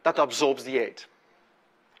sector that absorbs the aid.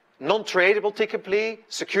 Non-tradable typically,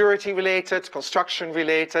 security-related,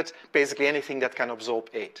 construction-related, basically anything that can absorb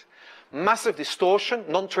aid. Massive distortion,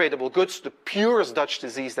 non-tradable goods, the purest Dutch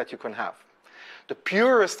disease that you can have. The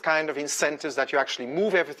purest kind of incentives that you actually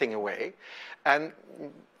move everything away. And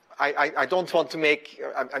I don't want to make,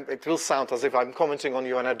 it will sound as if I'm commenting on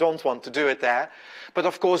you and I don't want to do it there. But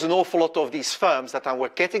of course, an awful lot of these firms that were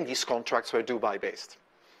getting these contracts were Dubai-based.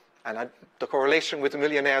 And the correlation with the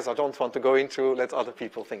millionaires, I don't want to go into, let other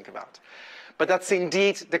people think about. But that's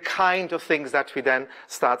indeed the kind of things that we then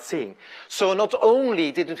start seeing. So not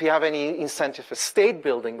only didn't we have any incentive for state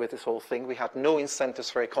building with this whole thing, we had no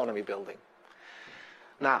incentives for economy building.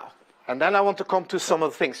 Now, and then I want to come to some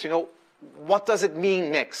of the things. You know, what does it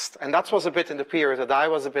mean next? And that was a bit in the period that I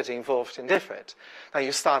was a bit involved in DFID. Now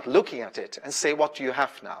you start looking at it and say, what do you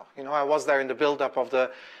have now? You know, I was there in the build-up of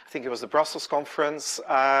the, I think it was the Brussels conference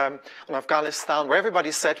on Afghanistan, where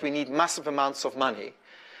everybody said we need massive amounts of money.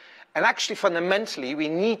 And actually, fundamentally, we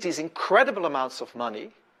need these incredible amounts of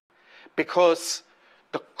money because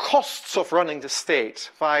the costs of running the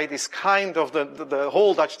state via this kind of the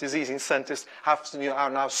whole Dutch disease incentives are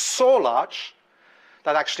now so large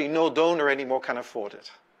that actually no donor anymore can afford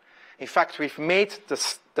it. In fact, we've made the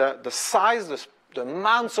size, the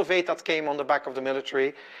amounts of aid that came on the back of the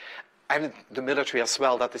military, and the military as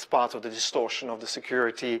well, that is part of the distortion of the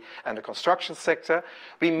security and the construction sector.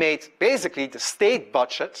 We made basically the state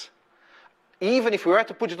budget, even if we were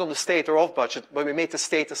to put it on the state or off budget, but we made the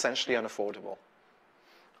state essentially unaffordable.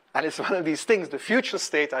 And it's one of these things, the future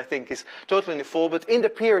state, I think, is totally unaffordable. But in the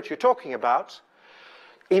period you're talking about,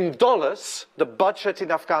 in dollars, the budget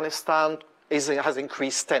in Afghanistan has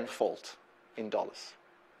increased tenfold in dollars.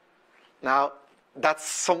 Now, that's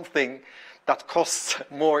something that costs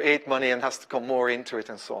more aid money and has to come more into it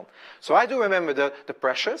and so on. So I do remember the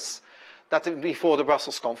pressures that before the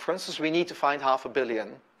Brussels conferences, we need to find $500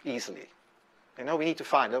 million easily. You know, we need to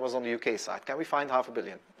find, that was on the UK side, can we find $500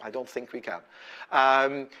 million? I don't think we can.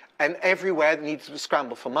 And everywhere needs to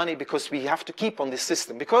scramble for money because we have to keep on this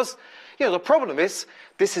system. Because, you know, the problem is,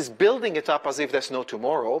 this is building it up as if there's no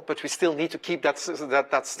tomorrow, but we still need to keep that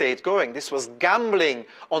state going. This was gambling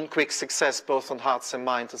on quick success, both on hearts and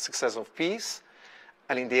minds and success of peace.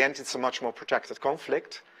 And in the end, it's a much more protracted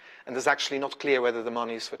conflict. And there's actually not clear whether the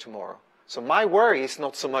money is for tomorrow. So my worry is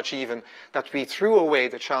not so much even that we threw away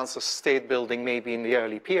the chance of state building maybe in the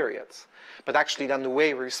early periods, but actually then the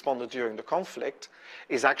way we responded during the conflict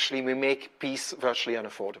is actually we make peace virtually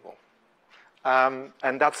unaffordable.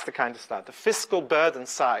 And that's the kind of stuff. The fiscal burden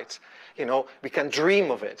side, you know, we can dream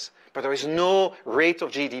of it, but there is no rate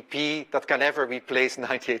of GDP that can ever replace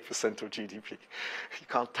 98% of GDP. You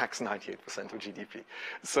can't tax 98% of GDP.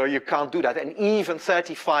 So you can't do that. And even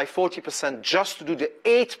 35, 40% just to do the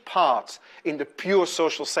aid part in the pure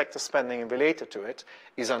social sector spending and related to it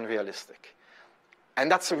is unrealistic. And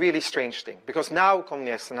that's a really strange thing, because now,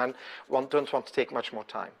 yes, and I don't want to take much more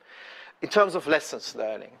time. In terms of lessons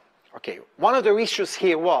learning, okay, one of the issues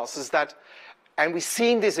here is that, and we've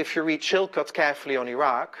seen this if you read Chilcot carefully on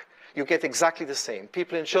Iraq, you get exactly the same.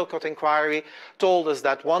 People in Chilcot inquiry told us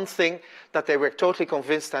that one thing that they were totally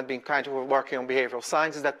convinced and been kind of working on behavioral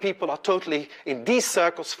science is that people are totally, in these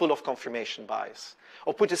circles, full of confirmation bias.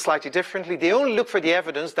 Or put it slightly differently, they only look for the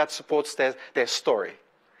evidence that supports their story.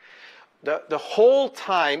 The whole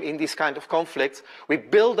time in these kind of conflicts, we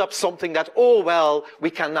build up something that, oh, well,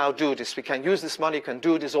 we can now do this. We can use this money, we can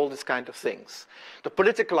do this, all these kind of things. The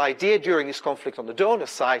political idea during this conflict on the donor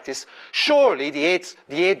side is, surely the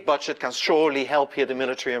aid budget can surely help here the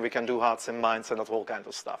military and we can do hearts and minds and that whole kind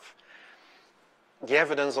of stuff. The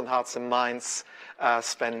evidence on hearts and minds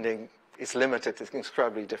spending is limited, it's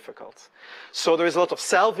incredibly difficult. So there is a lot of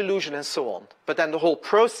self-illusion and so on. But then the whole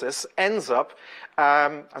process ends up,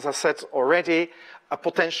 as I said already, a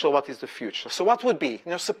potential what is the future. So what would be?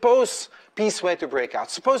 You know, suppose peace were to break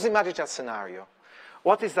out. Suppose imagine that scenario.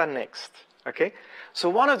 What is then next? Okay? So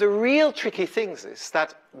one of the real tricky things is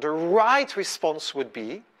that the right response would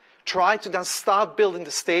be try to then start building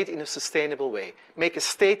the state in a sustainable way. Make a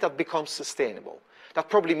state that becomes sustainable. that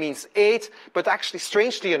probably means aid, but actually,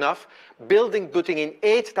 strangely enough, putting in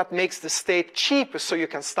aid, that makes the state cheaper so you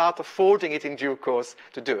can start affording it in due course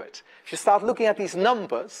to do it. If you start looking at these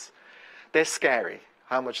numbers, they're scary,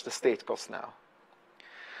 how much the state costs now.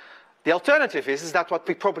 The alternative is that what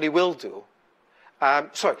we probably will do.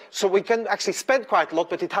 So we can actually spend quite a lot,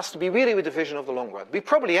 but it has to be really with the vision of the long run. We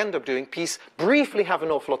probably end up doing peace, briefly have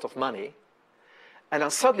an awful lot of money, and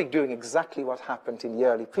then suddenly doing exactly what happened in the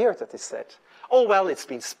early period that is said. Oh, well, it's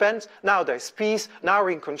been spent, now there's peace, now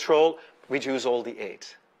we're in control, reduce all the aid.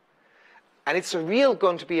 And it's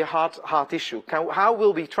going to be a hard issue. How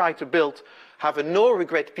will we try to have a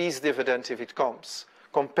no-regret peace dividend if it comes,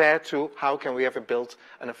 compared to how can we ever build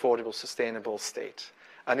an affordable, sustainable state?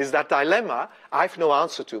 And is that dilemma, I have no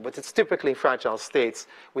answer to, but it's typically in fragile states.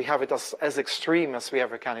 We have it as extreme as we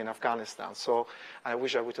ever can in Afghanistan. So I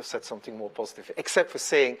wish I would have said something more positive, except for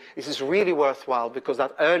saying this is really worthwhile because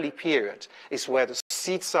that early period is where the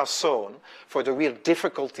seeds are sown for the real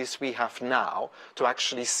difficulties we have now to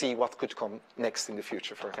actually see what could come next in the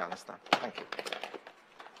future for Afghanistan. Thank you.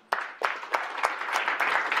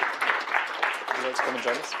 Would you like to come and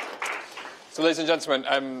join us? So, ladies and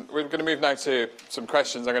gentlemen, we're going to move now to some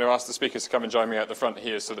questions. I'm going to ask the speakers to come and join me at the front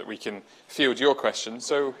here so that we can field your questions.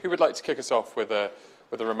 So, who would like to kick us off with a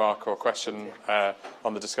remark or question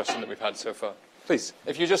on the discussion that we've had so far? Please,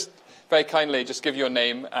 if you just very kindly just give your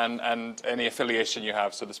name and any affiliation you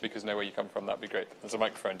have so the speakers know where you come from, that'd be great. There's a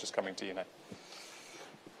microphone just coming to you now.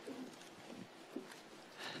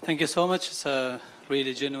 Thank you so much. It's a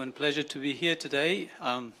really genuine pleasure to be here today.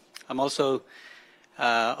 I'm also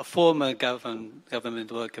a former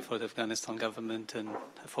government worker for the Afghanistan government and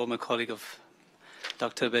a former colleague of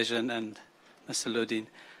Dr. Bizhan and Mr. Ludin,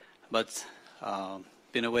 but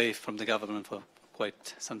been away from the government for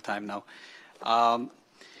quite some time now.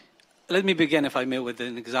 Let me begin, if I may, with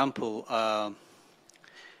an example. I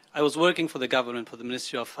was working for the government, for the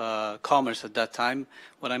Ministry of Commerce at that time,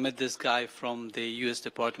 when I met this guy from the US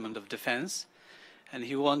Department of Defense, and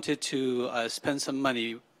he wanted to spend some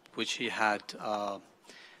money which he had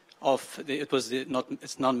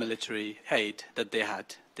it's non-military aid that they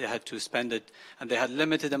had. They had to spend it, and they had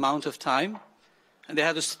limited amount of time, and they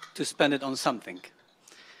had to spend it on something.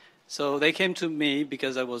 So they came to me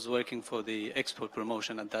because I was working for the export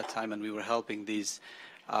promotion at that time, and we were helping these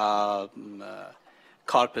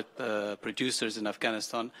carpet producers in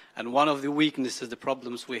Afghanistan. And one of the weaknesses, the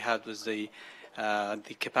problems we had was the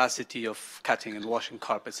capacity of cutting and washing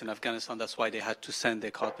carpets in Afghanistan. That's why they had to send their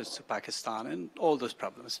carpets to Pakistan and all those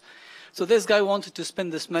problems. So this guy wanted to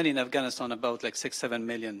spend this money in Afghanistan, about like $6-7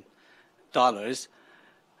 million.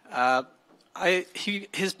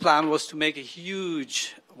 His plan was to make a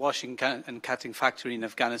huge washing and cutting factory in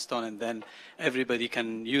Afghanistan, and then everybody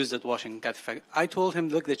can use that washing and cutting factory. I told him,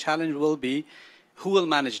 look, the challenge will be, who will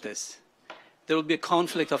manage this? There will be a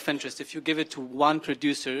conflict of interest. If you give it to one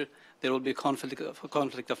producer, there will be a conflict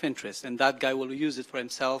of interest, and that guy will use it for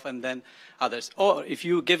himself and then others. Or if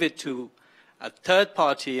you give it to a third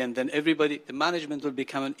party and then everybody, the management will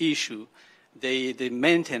become an issue, the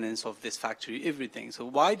maintenance of this factory, everything. So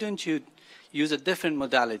why don't you use a different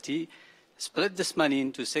modality, split this money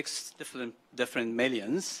into 6 different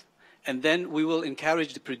millions, and then we will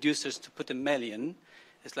encourage the producers to put $1 million.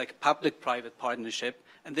 It's like a public-private partnership,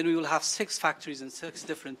 and then we will have 6 factories in 6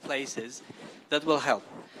 different places that will help.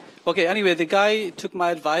 Okay, anyway, the guy took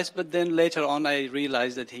my advice, but then later on I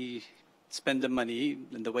realized that he spent the money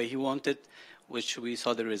in the way he wanted, which we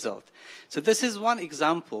saw the result. So this is one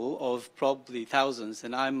example of probably thousands,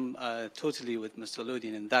 and I'm totally with Mr.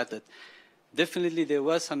 Ludin in that definitely there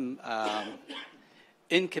was some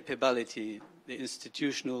incapability, the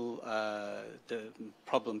institutional the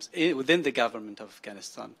problems within the government of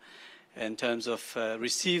Afghanistan in terms of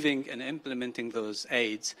receiving and implementing those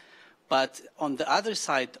aids. But on the other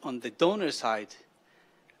side, on the donor side,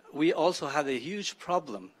 we also had a huge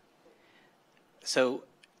problem. So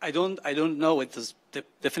I don't know.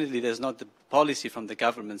 Definitely there's not the policy from the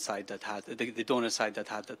government side that had, the donor side that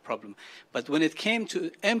had that problem. But when it came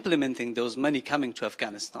to implementing those money coming to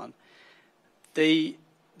Afghanistan, the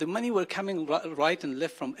money were coming right and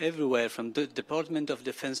left from everywhere, from the Department of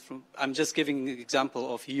Defense. I'm just giving an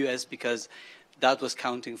example of US because that was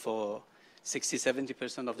counting for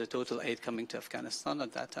 60-70% of the total aid coming to Afghanistan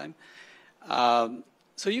at that time.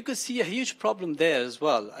 So you could see a huge problem there as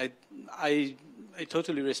well. I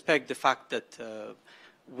totally respect the fact that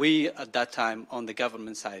we, at that time, on the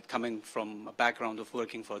government side, coming from a background of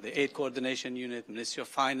working for the Aid Coordination Unit, Ministry of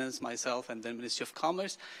Finance, myself, and then Ministry of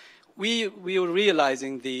Commerce, we were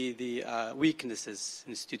realizing the weaknesses,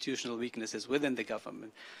 institutional weaknesses within the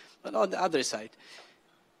government. But on the other side,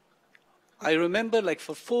 I remember like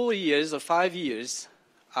for 4 years or 5 years,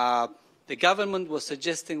 the government was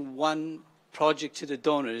suggesting one project to the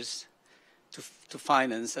donors to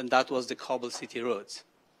finance, and that was the Kabul City roads.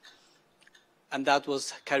 And that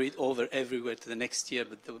was carried over everywhere to the next year,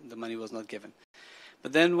 but the money was not given.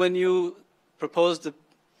 But then when you proposed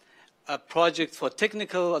a project for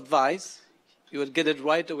technical advice, you would get it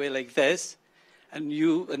right away like this, and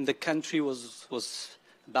the country was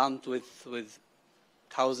bound with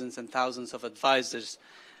thousands and thousands of advisors,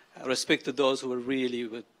 respect to those who were really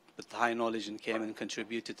with high knowledge and came and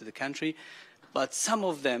contributed to the country. But some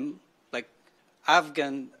of them, like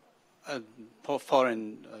Afghan,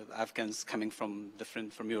 foreign Afghans coming from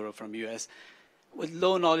Europe, from US, with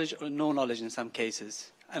low knowledge or no knowledge in some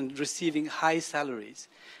cases, and receiving high salaries.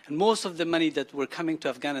 And most of the money that were coming to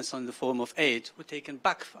Afghanistan in the form of aid were taken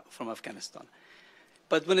back from Afghanistan.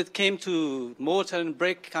 But when it came to mortar and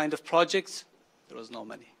brick kind of projects, there was no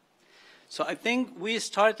money. So I think we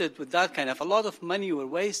started with that kind of, a lot of money were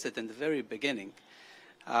wasted in the very beginning.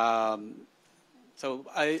 So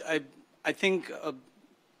I think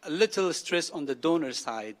a little stress on the donor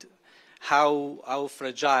side, how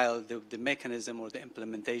fragile the mechanism or the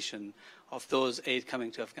implementation of those aid coming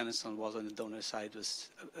to Afghanistan was on the donor side was,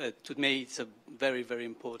 to me, it's a very, very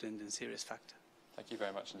important and serious factor. Thank you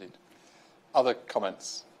very much indeed. Other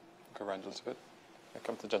comments? Go around a little bit. I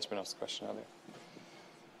come to the gentleman who asked the question earlier.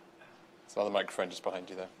 There's another microphone just behind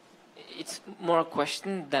you there. It's more a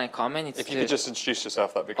question than a comment. It's if you could just introduce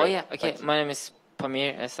yourself, that'd be great. Oh yeah, okay. Thanks. My name is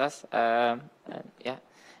Pamir Esas, and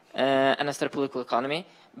I study political economy.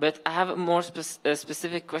 But I have a more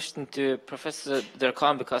specific question to Professor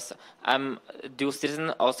Dercon, because I'm a dual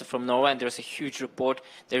citizen, also from Norway, and there's a huge report.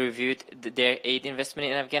 They reviewed their aid investment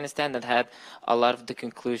in Afghanistan that had a lot of the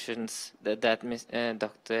conclusions that Dr.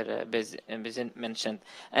 Bizhan mentioned.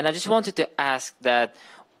 And I just wanted to ask that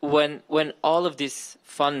when all of these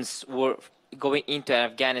funds were going into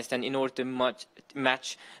Afghanistan in order to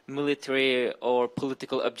match military or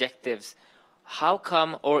political objectives, how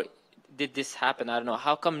come, or did this happen? I don't know.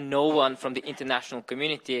 How come no one from the international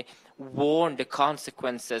community warned the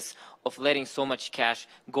consequences of letting so much cash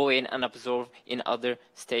go in and absorb in other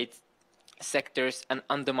state sectors and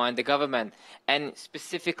undermine the government? And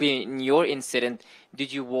specifically in your incident,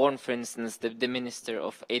 did you warn, for instance, the Minister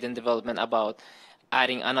of Aid and Development about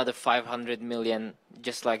adding another 500 million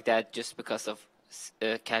just like that, just because of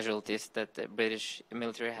casualties that the British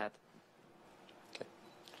military had?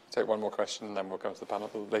 Take one more question and then we'll go to the panel.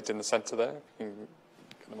 The lady in the centre there. You can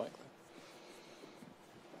get the mic there.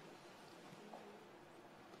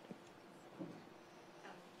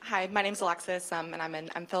 Hi, my name is Alexis, and I'm an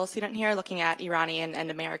MPhil student here looking at Iranian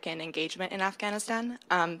and American engagement in Afghanistan.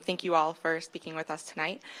 Thank you all for speaking with us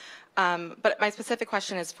tonight. But my specific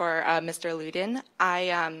question is for Mr. Ludin.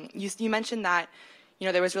 You mentioned that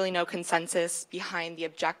there was really no consensus behind the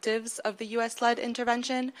objectives of the U.S.-led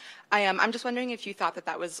intervention. I'm just wondering if you thought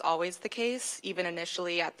that was always the case, even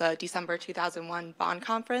initially at the December 2001 Bonn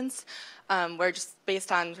conference, where just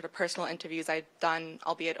based on sort of personal interviews I'd done,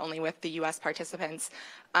 albeit only with the U.S. participants,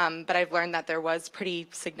 but I've learned that there was pretty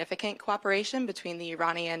significant cooperation between the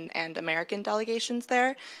Iranian and American delegations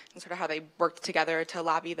there, and sort of how they worked together to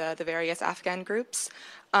lobby the various Afghan groups.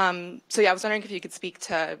 So yeah, I was wondering if you could speak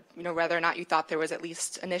to whether or not you thought there was at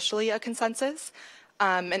least initially a consensus,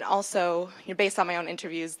 and also based on my own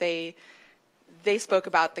interviews, they spoke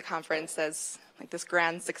about the conference as like this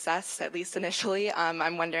grand success, at least initially.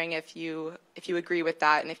 I'm wondering if you agree with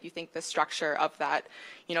that, and if you think the structure of that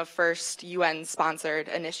first UN-sponsored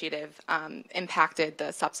initiative impacted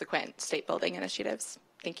the subsequent state-building initiatives.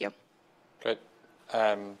 Thank you. Great.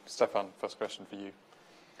 Stefan, first question for you.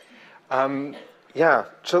 Yeah,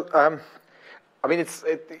 so I mean,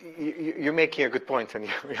 you're making a good point, and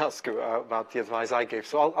you ask about the advice I gave.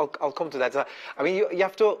 So I'll come to that. I mean,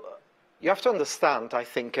 you have to understand, I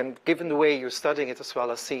think, and given the way you're studying it as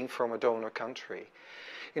well as seeing from a donor country,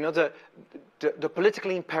 the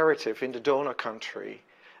political imperative in the donor country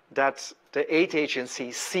that the aid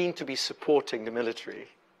agencies seem to be supporting the military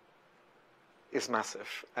is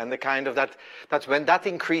massive, and the kind of that when that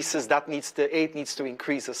increases, the aid needs to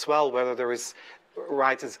increase as well. Whether there is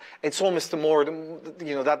it's almost the more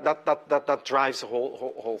that drives the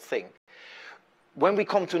whole thing. When we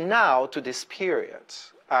come to now to this period,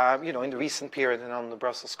 in the recent period and on the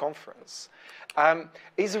Brussels conference,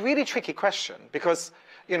 is a really tricky question because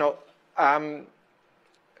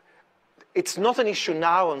it's not an issue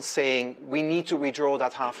now on saying we need to withdraw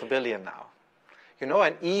that $500 million now.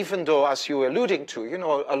 And even though, as you were alluding to,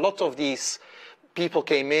 a lot of these people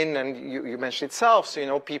came in, and you mentioned itself, so, you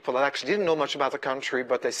know, people that actually didn't know much about the country,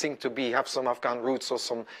 but they seem to have some Afghan roots or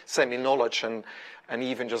some semi-knowledge, and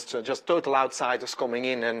even just total outsiders coming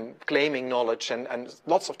in and claiming knowledge, and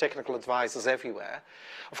lots of technical advisors everywhere.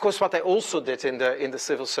 Of course, what they also did in the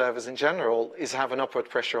civil service in general is have an upward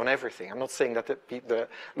pressure on everything. I'm not saying that the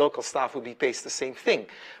local staff would be paid the same thing,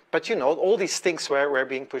 but, you know, all these things were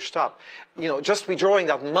being pushed up. You know, just withdrawing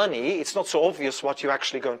that money, it's not so obvious what you're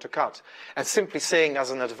actually going to cut. And simply saying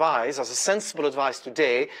as an advice, as a sensible advice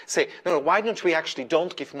today, say, no, why don't we actually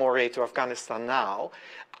don't give more aid to Afghanistan now?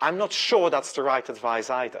 I'm not sure that's the right advice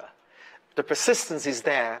either. The persistence is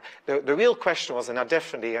there. The real question was, and I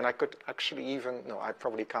definitely, and I could actually even, no, I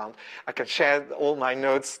probably can't, I can share all my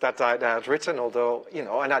notes that I had written, although, you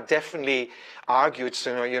know, and I definitely argued,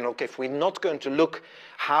 you know, if we're not going to look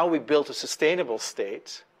how we build a sustainable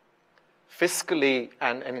state, fiscally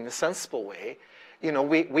and in a sensible way, you know,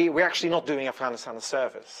 we're actually not doing Afghanistan a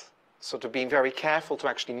service. So to being very careful to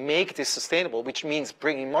actually make this sustainable, which means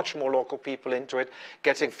bringing much more local people into it,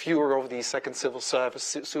 getting fewer of these second civil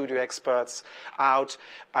service pseudo experts out,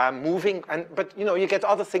 moving, but you know, you get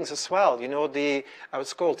other things as well. You know,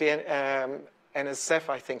 it's called the NSF,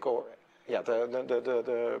 I think, or yeah,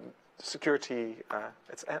 the security.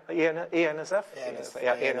 It's ENSF.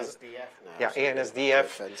 Yeah, ENSDF. Yeah,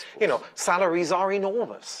 ENSDF. You know, salaries are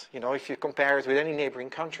enormous. You know, if you compare it with any neighboring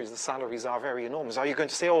countries, the salaries are very enormous. Are you going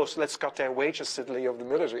to say, oh, so let's cut their wages suddenly of the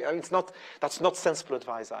military? I mean, that's not sensible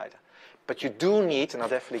advice either. But you do need, and I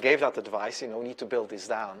definitely gave that advice, you know, need to build this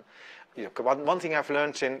down. You know, one thing I've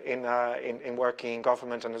learned in working in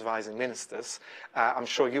government and advising ministers, I'm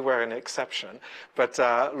sure you were an exception, but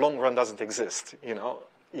long run doesn't exist, you know.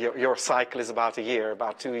 Your cycle is about a year,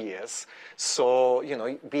 about 2 years. So, you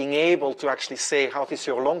know, being able to actually say how is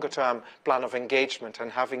your longer term plan of engagement and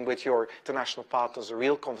having with your international partners a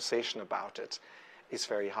real conversation about it is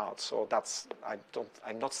very hard. So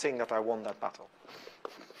I'm not saying that I won that battle.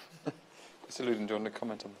 Mr. Ludin, do you want to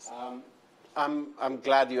comment on this? I'm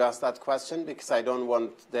glad you asked that question, because I don't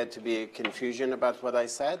want there to be confusion about what I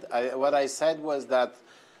said. What I said was that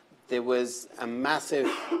there was a massive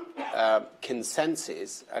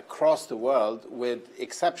consensus across the world, with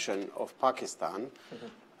exception of Pakistan,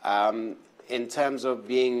 in terms of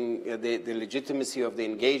being the legitimacy of the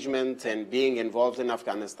engagement and being involved in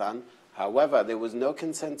Afghanistan. However, there was no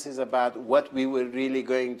consensus about what we were really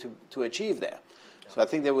going to achieve there. So I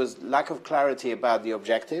think there was lack of clarity about the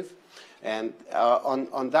objective. And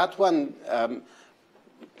on that one,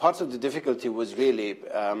 part of the difficulty was really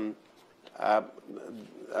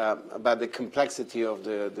about the complexity of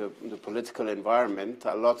the political environment.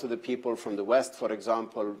 A lot of the people from the West, for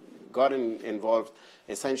example, got involved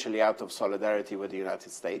essentially out of solidarity with the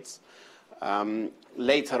United States.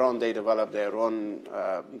 Later on, they developed their own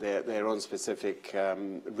specific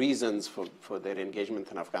reasons for their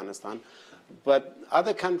engagement in Afghanistan. But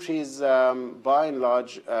other countries, by and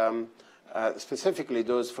large, specifically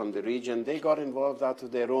those from the region, they got involved out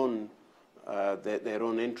of their own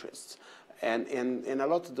interests. And in a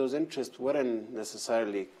lot of those interests weren't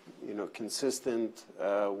necessarily, you know, consistent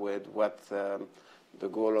with what the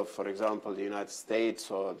goal of, for example, the United States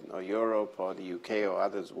or Europe or the UK or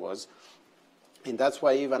others was. And that's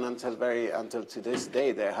why even until to this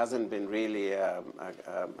day, there hasn't been really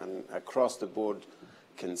an across-the-board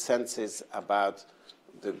consensus about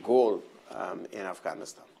the goal in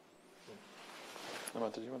Afghanistan.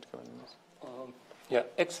 Nemat, did you want to comment on this? Yeah,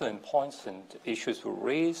 excellent points and issues were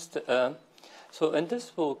raised. So in this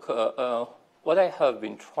book, what I have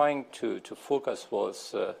been trying to focus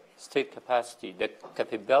was state capacity, the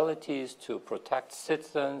capabilities to protect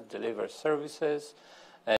citizens, deliver services,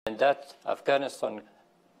 and that Afghanistan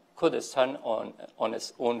could stand on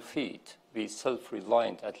its own feet, be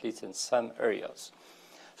self-reliant, at least in some areas.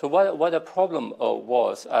 So what the problem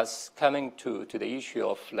was, as coming to the issue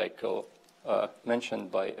of, like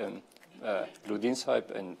mentioned by Ludin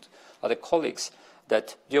Sahib and other colleagues,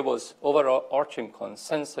 that there was overarching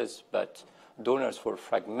consensus, but donors were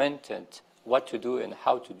fragmented, what to do and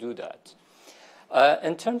how to do that.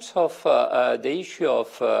 In terms of the issue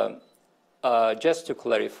of, just to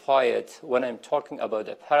clarify it, when I'm talking about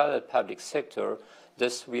the parallel public sector,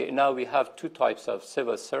 now we have two types of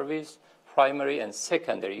civil service, primary and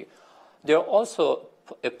secondary. They're also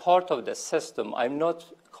a part of the system. I'm not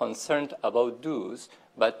concerned about those,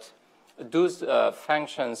 but those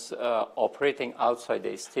functions operating outside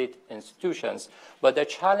the state institutions. But the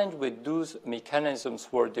challenge with those mechanisms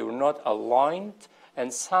were they were not aligned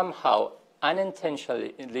and somehow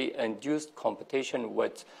unintentionally induced competition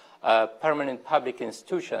with permanent public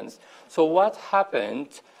institutions. So what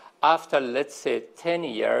happened after, let's say, 10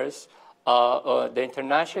 years, the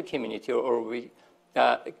international community or we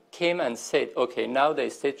came and said, okay, now the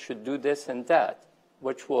state should do this and that,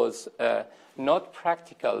 which was not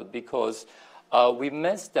practical because we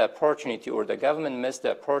missed the opportunity, or the government missed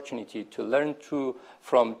the opportunity to learn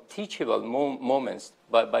from teachable moments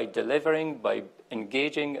by delivering, by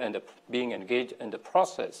engaging and being engaged in the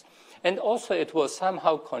process. And also it was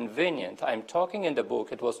somehow convenient. I'm talking in the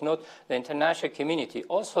book, it was not the international community.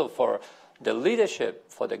 Also for the leadership,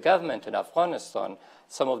 for the government in Afghanistan,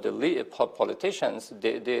 some of the politicians,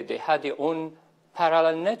 they had their own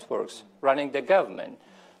parallel networks running the government.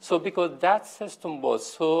 So because that system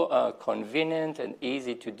was so convenient and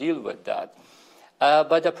easy to deal with that.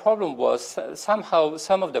 But the problem was somehow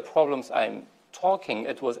some of the problems I'm talking,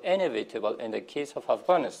 it was inevitable in the case of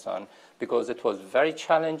Afghanistan because it was very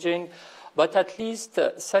challenging. But at least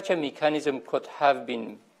such a mechanism could have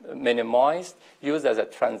been minimized, used as a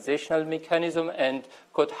transitional mechanism, and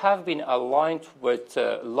could have been aligned with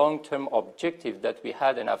long-term objective that we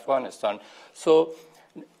had in Afghanistan. So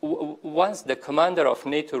once the commander of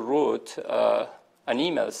NATO wrote an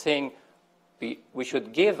email saying we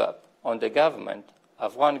should give up on the government,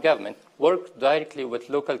 Afghan government, work directly with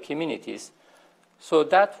local communities. So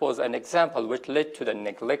that was an example which led to the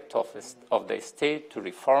neglect of the state to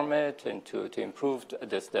reform it and to improve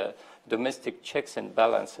the domestic checks and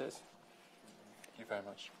balances. Thank you very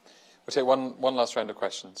much. We'll take one last round of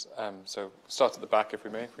questions. So start at the back, if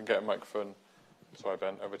we may. If we can get a microphone. Sorry,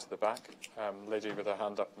 Ben, over to the back. Lady with her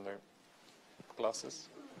hand up and the glasses.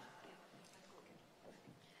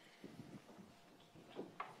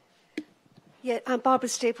 Yeah, I'm Barbara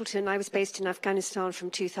Stapleton. I was based in Afghanistan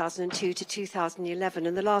from 2002 to 2011.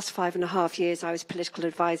 In the last 5.5 years, I was political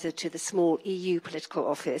advisor to the small EU political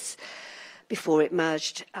office before it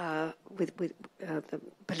merged with the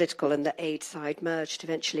political and the aid side merged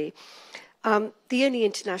eventually. The only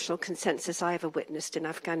international consensus I ever witnessed in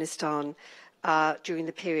Afghanistan during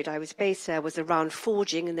the period I was based there was around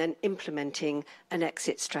forging and then implementing an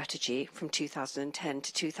exit strategy from 2010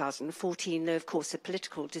 to 2014, though of course a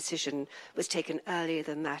political decision was taken earlier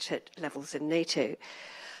than that at levels in NATO.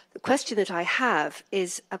 The question that I have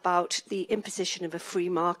is about the imposition of a free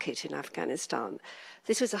market in Afghanistan.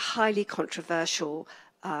 This was a highly controversial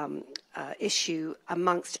issue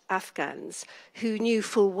amongst Afghans who knew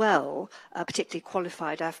full well, particularly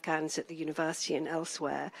qualified Afghans at the university and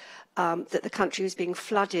elsewhere, that the country was being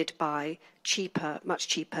flooded by much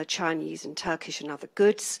cheaper Chinese and Turkish and other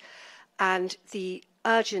goods, and the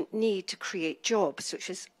urgent need to create jobs, which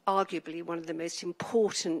is arguably one of the most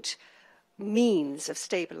important means of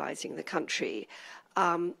stabilizing the country,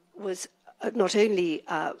 was not only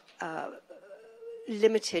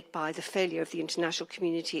limited by the failure of the international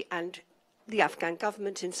community and the Afghan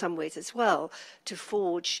government in some ways as well to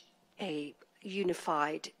forge a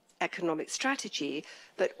unified economic strategy,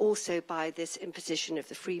 but also by this imposition of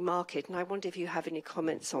the free market. And I wonder if you have any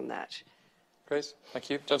comments on that. Great, thank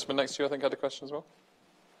you. Gentleman next to you, I think, had a question as well.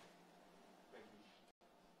 Thank you.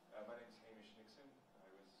 My name is Hamish Nixon. I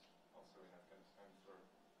was also in Afghanistan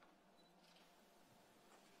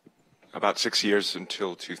for about 6 years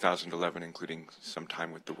until 2011, including some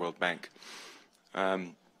time with the World Bank.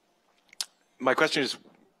 My question is,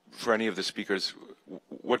 for any of the speakers,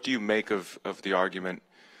 what do you make of the argument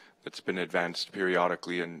that's been advanced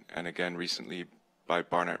periodically and again recently by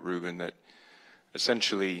Barnett Rubin that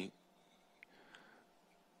essentially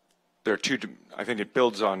there are two, I think it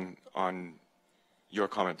builds on your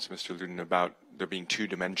comments, Mr. Ludin, about there being two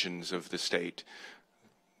dimensions of the state.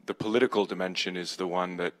 The political dimension is the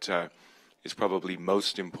one that is probably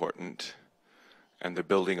most important, and the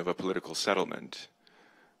building of a political settlement.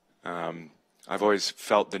 I've always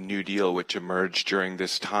felt the New Deal, which emerged during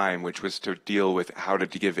this time, which was to deal with how to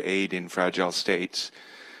give aid in fragile states,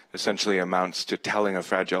 essentially amounts to telling a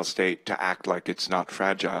fragile state to act like it's not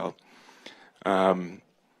fragile. In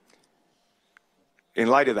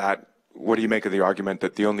light of that, what do you make of the argument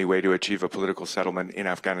that the only way to achieve a political settlement in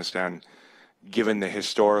Afghanistan, given the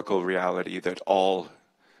historical reality that all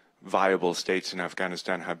viable states in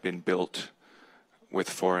Afghanistan have been built with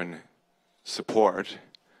foreign support,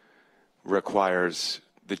 requires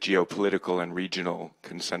the geopolitical and regional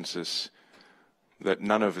consensus that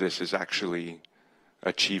none of this is actually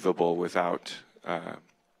achievable without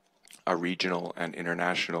a regional and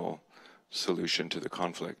international solution to the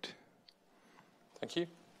conflict? Thank you.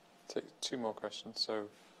 Take two more questions. So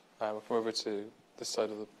we'll come over to this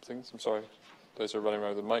side of the things. I'm sorry, those who are running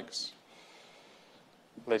around with the mics.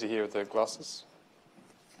 Lady here with the glasses.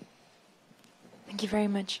 Thank you very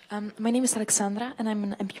much. My name is Alexandra, and I'm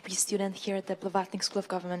an MPP student here at the Blavatnik School of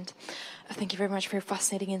Government. Thank you very much for your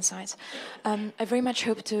fascinating insights. I very much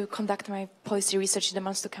hope to conduct my policy research in the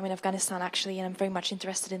months to come in Afghanistan, actually, and I'm very much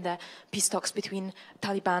interested in the peace talks between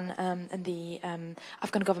Taliban and the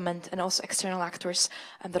Afghan government, and also external actors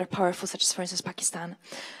that are powerful, such as, for instance, Pakistan.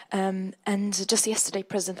 And just yesterday,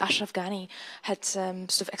 President Ashraf Ghani had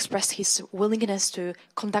sort of expressed his willingness to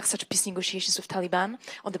conduct such peace negotiations with Taliban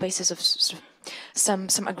on the basis of sort of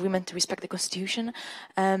some agreement to respect the constitution,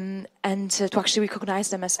 and to actually recognize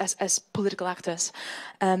them as political actors.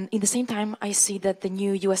 In the same time, I see that the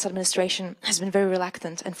new US administration has been very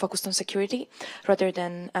reluctant and focused on security rather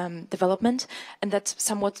than development, and that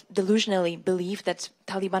somewhat delusionally believe that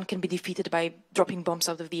Taliban can be defeated by dropping bombs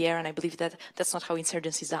out of the air, and I believe that that's not how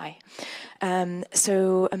insurgencies die.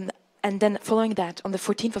 And then following that, on the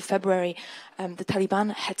 14th of February, the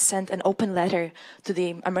Taliban had sent an open letter to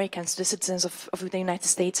the Americans, to the citizens of the United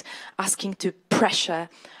States, asking to pressure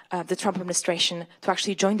the Trump administration to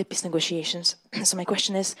actually join the peace negotiations. So my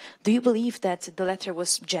question is, do you believe that the letter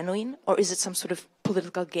was genuine, or is it some sort of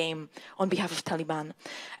political game on behalf of Taliban?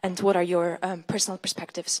 And what are your personal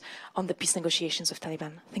perspectives on the peace negotiations of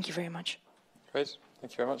Taliban? Thank you very much. Great.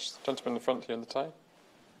 Thank you very much. The gentleman in the front here in the tie.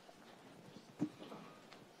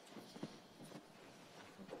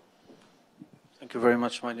 Thank you very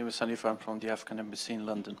much. My name is Hanif. I'm from the Afghan Embassy in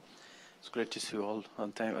London. It's great to see you all.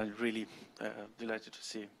 And I'm really delighted to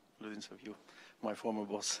see Ludin's of you, my former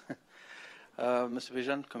boss. Mr.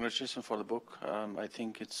 Bizhan, congratulations for the book. I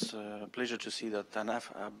think it's a pleasure to see that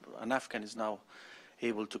an Afghan is now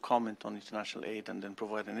able to comment on international aid and then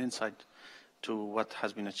provide an insight to what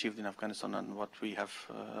has been achieved in Afghanistan and what we have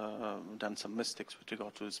done some mistakes with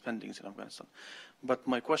regard to spendings in Afghanistan. But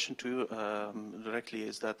my question to you directly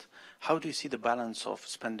is that how do you see the balance of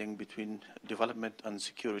spending between development and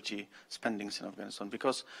security spendings in Afghanistan?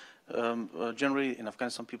 Because generally in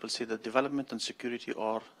Afghanistan people say that development and security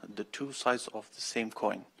are the two sides of the same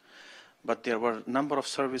coin. But there were a number of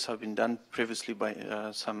surveys have been done previously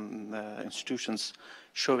by some institutions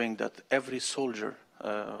showing that every soldier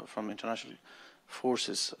from international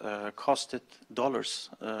forces costed dollars,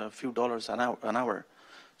 a few dollars an hour.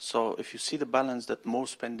 So if you see the balance that more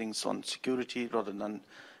spendings on security rather than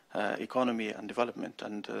economy and development,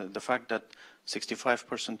 and the fact that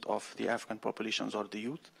 65% of the Afghan populations are the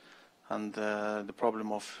youth, and the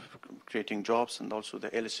problem of creating jobs and also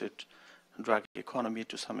the illicit drug economy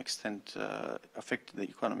to some extent affected the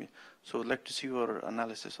economy. So I'd like to see your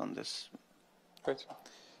analysis on this. Great.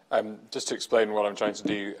 Just to explain what I'm trying to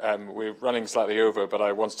do, we're running slightly over, but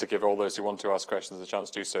I wanted to give all those who want to ask questions a chance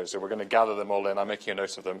to do so. So we're going to gather them all in. I'm making a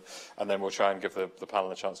note of them, and then we'll try and give the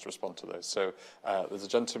panel a chance to respond to those. So there's a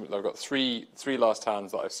gentleman. I've got three last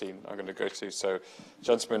hands that I've seen I'm going to go to. So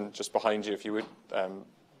gentleman just behind you, if you would,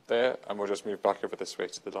 there, and we'll just move back over this way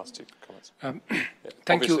to the last two comments.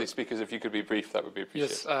 Thank Obviously, you. speakers, if you could be brief, that would be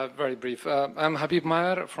appreciated. Yes, very brief. I'm Habib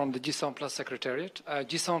Maher from the G7 Plus Secretariat.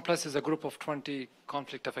 G7 Plus is a group of 20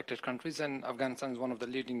 conflict-affected countries, and Afghanistan is one of the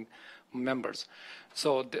leading members.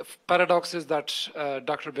 So the paradox is that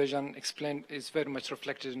Dr. Bizhan explained is very much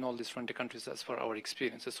reflected in all these 20 countries as per our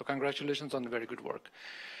experiences. So congratulations on the very good work.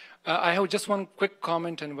 I have just one quick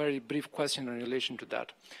comment and very brief question in relation to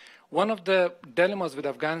that. One of the dilemmas with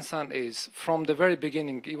Afghanistan is, from the very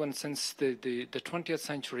beginning, even since the 20th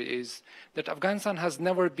century, is that Afghanistan has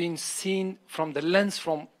never been seen from the lens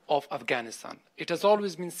of Afghanistan. It has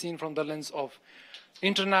always been seen from the lens of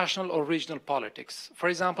international or regional politics. For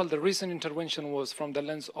example, the recent intervention was from the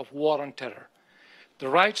lens of war on terror. The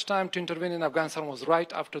right time to intervene in Afghanistan was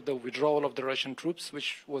right after the withdrawal of the Russian troops,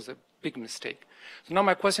 which was a big mistake. So now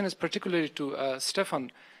my question is particularly to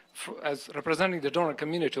Stefan, as representing the donor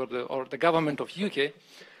community or the government of UK,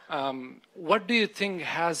 what do you think,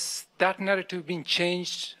 has that narrative been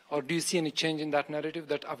changed, or do you see any change in that narrative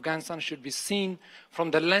that Afghanistan should be seen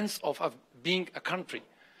from the lens of being a country?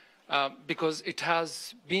 Because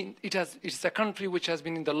it's a country which has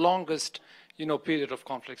been in the longest period of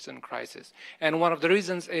conflicts and crisis. And one of the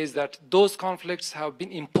reasons is that those conflicts have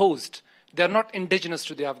been imposed. They're not indigenous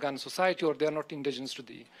to the Afghan society, or they're not indigenous to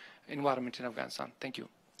the environment in Afghanistan. Thank you.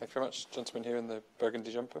 Thank you very much. Gentleman here in the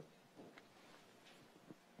burgundy jumper.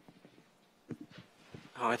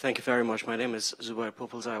 Hi, thank you very much. My name is Zubair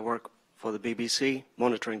Popels. I work for the BBC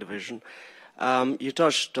Monitoring Division. You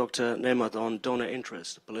touched, Dr. Nemat, on donor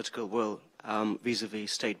interest, political will,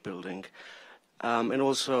 vis-a-vis state building, and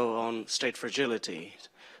also on state fragility.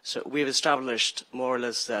 So we've established more or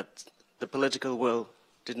less that the political will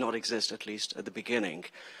did not exist, at least at the beginning.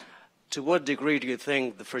 To what degree do you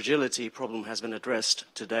think the fragility problem has been addressed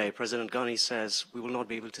today? President Ghani says we will not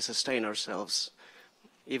be able to sustain ourselves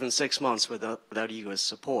even 6 months without US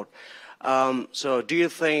support. So do you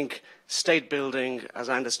think state building, as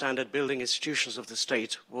I understand it, building institutions of the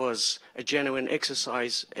state, was a genuine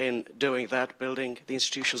exercise in doing that, building the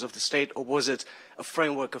institutions of the state, or was it a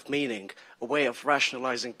framework of meaning, a way of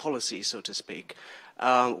rationalizing policy, so to speak,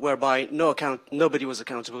 whereby nobody was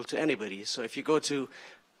accountable to anybody? So if you go to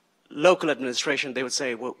local administration, they would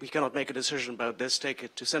say, well, we cannot make a decision about this, take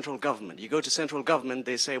it to central government. You go to central government,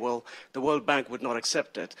 they say, well, the World Bank would not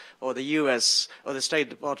accept it, or the US, or the State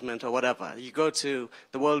Department, or whatever. You go to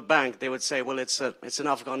the World Bank, they would say, well, it's an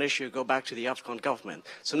Afghan issue, go back to the Afghan government.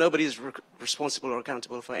 So nobody is responsible or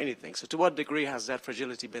accountable for anything. So to what degree has that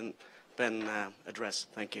fragility been addressed?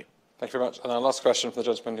 Thank you. Thank you very much. And our last question from the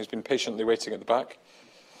gentleman who's been patiently waiting at the back.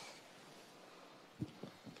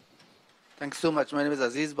 Thanks so much. My name is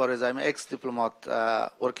Aziz Barez. I'm an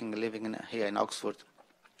ex-diplomat working, living here in Oxford.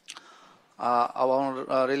 I want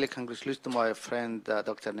to really congratulate my friend,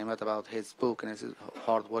 Dr. Nemat, about his book and his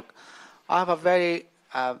hard work. I have a very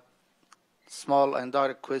small and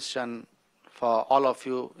direct question for all of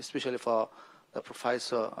you, especially for the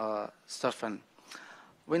Professor Stefan.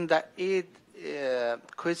 When the aid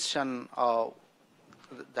question of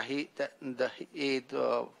the aid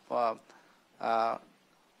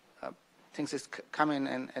things is coming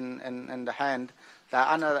in the hand, the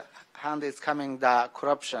other hand is coming the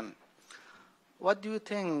corruption. What do you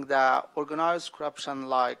think the organized corruption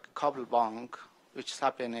like Kabul Bank, which is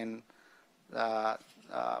happening in the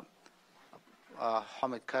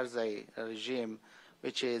Hamid Karzai regime,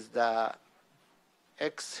 which is the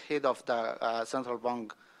ex-head of the central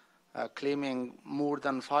bank, claiming more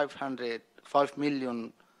than 5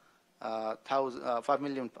 million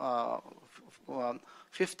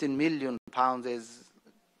 15 million pounds is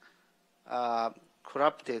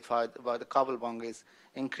corrupted by the Kabul Bank, is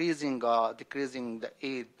increasing or decreasing the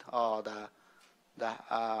aid or the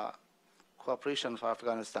cooperation for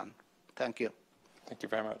Afghanistan. Thank you. Thank you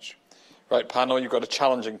very much. Right, panel, you've got a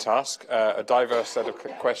challenging task, a diverse set of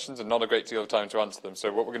questions and not a great deal of time to answer them.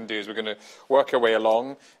 So what we're going to do is we're going to work our way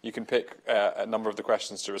along. You can pick a number of the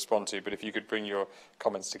questions to respond to, but if you could bring your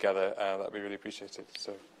comments together, that would be really appreciated.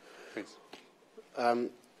 So, please.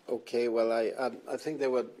 Okay, well, I think there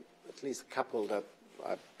were at least a couple that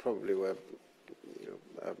probably were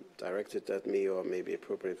directed at me or maybe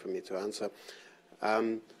appropriate for me to answer.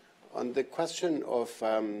 On the question of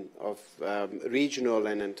regional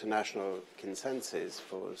and international consensus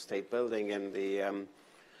for state building and in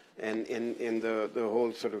the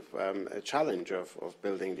whole sort of challenge of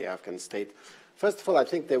building the Afghan state, first of all, I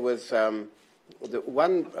think there was the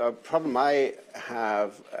one problem I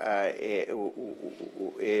have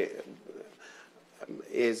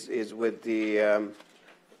is with the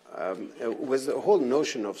whole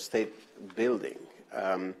notion of state building.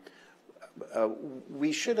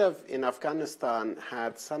 We should have, in Afghanistan,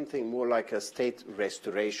 had something more like a state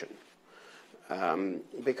restoration.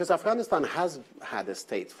 Because Afghanistan has had a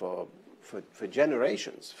state for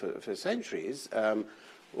generations, for centuries. To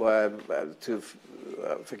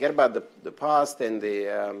forget about the past and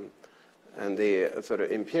the sort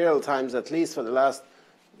of imperial times, at least for the last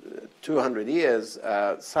 200 years,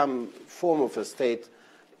 some form of a state,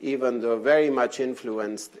 even though very much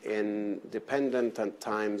influenced in dependent at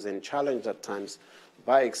times and challenged at times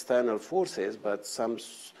by external forces, but some,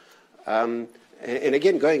 and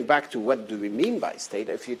again, going back to what do we mean by state,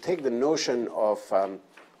 if you take the notion of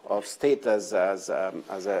state as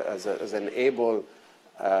an able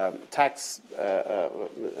tax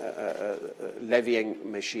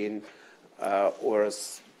levying machine or a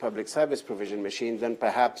public service provision machine, then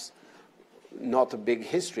perhaps not a big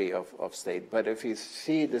history of state. But if you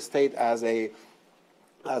see the state as a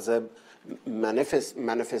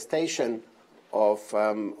manifestation of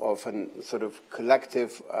a sort of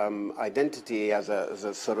collective identity, in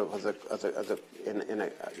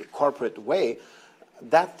a corporate way,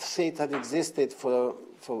 that state had existed for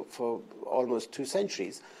almost 2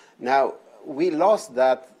 centuries. Now, we lost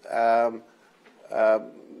that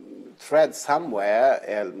thread somewhere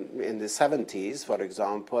in the 70s, for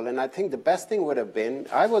example, and I think the best thing would have been,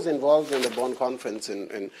 I was involved in the Bonn conference,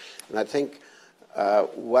 and I think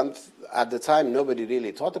at the time nobody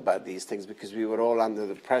really thought about these things because we were all under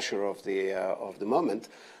the pressure of the moment.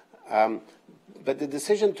 But the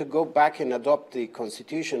decision to go back and adopt the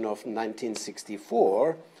Constitution of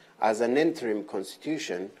 1964 as an interim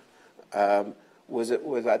constitution was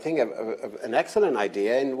I think, an excellent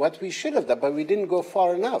idea, and what we should have done, but we didn't go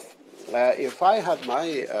far enough. If I had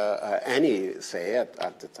my any say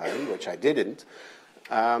at the time, which I didn't,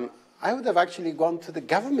 I would have actually gone to the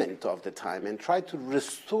government of the time and tried to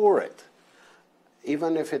restore it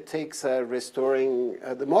even if it takes restoring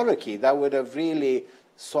the monarchy, that would have really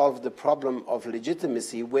solved the problem of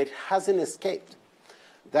legitimacy, which hasn't escaped.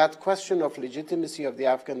 That question of legitimacy of the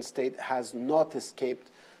Afghan state has not escaped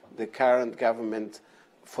the current government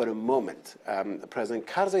for a moment. President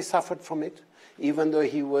Karzai suffered from it, even though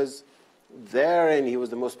he was there and he was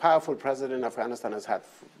the most powerful president Afghanistan has had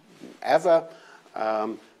ever.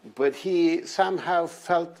 But he somehow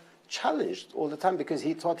felt challenged all the time because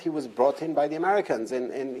he thought he was brought in by the Americans,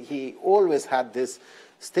 and he always had this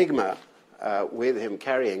stigma with him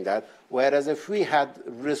carrying that, whereas if we had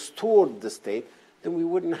restored the state, then we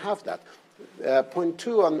wouldn't have that. Point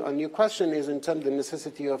two on your question is in terms of the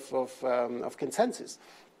necessity of consensus.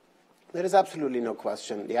 There is absolutely no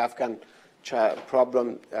question. The Afghan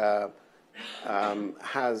problem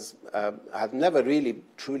has never really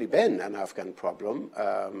truly been an Afghan problem.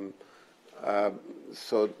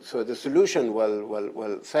 So the solution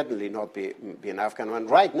will certainly not be an Afghan one.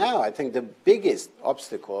 Right now, I think the biggest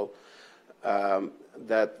obstacle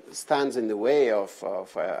that stands in the way of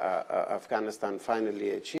Afghanistan finally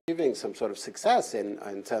achieving some sort of success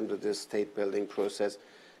in terms of this state-building process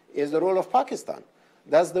is the role of Pakistan.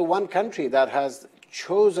 That's the one country that has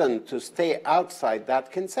chosen to stay outside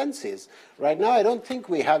that consensus. Right now, I don't think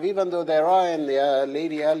we have, even though there are, and the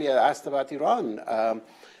lady earlier asked about Iran,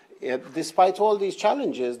 despite all these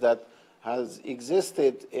challenges that has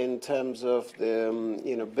existed in terms of the,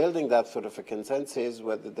 building that sort of a consensus,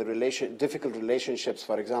 with the difficult relationships,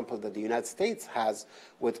 for example, that the United States has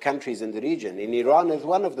with countries in the region. In Iran is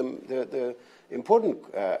one of the important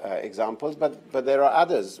examples, but there are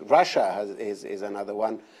others. Russia is another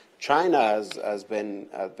one. China has been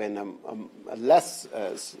less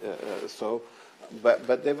so,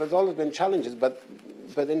 but there has always been challenges. But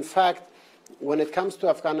in fact, when it comes to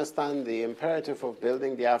Afghanistan, the imperative of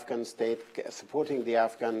building the Afghan state, supporting the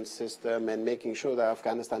Afghan system, and making sure that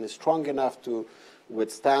Afghanistan is strong enough to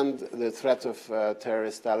withstand the threat of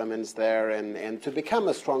terrorist elements there, and to become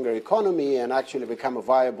a stronger economy and actually become a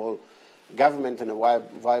viable government and a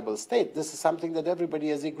viable state, this is something that everybody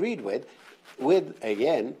has agreed with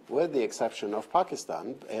the exception of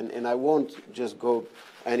Pakistan. And I won't just go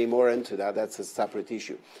any more into that. That's a separate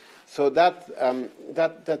issue. So that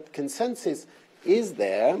consensus is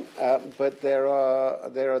there, but there are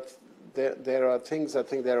things, I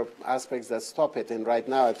think there are aspects that stop it. And right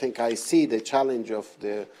now, I think I see the challenge of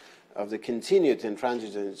the continued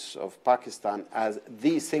intransigence of Pakistan as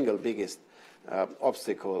the single biggest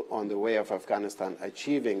obstacle on the way of Afghanistan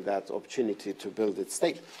achieving that opportunity to build its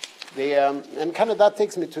state. And kind of that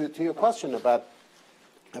takes me to your question about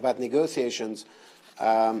negotiations.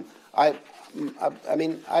 I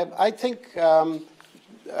think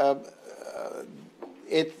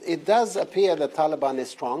it does appear that Taliban is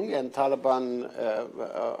strong, and Taliban,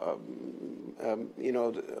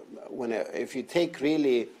 if you take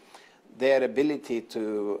really their ability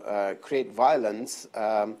to create violence,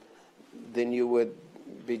 then you would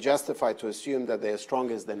be justified to assume that they're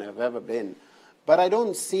strongest than they've ever been. But I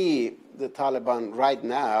don't see the Taliban right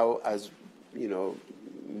now as,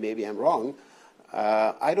 maybe I'm wrong,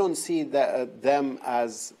 I don't see them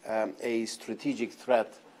as a strategic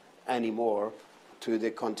threat anymore to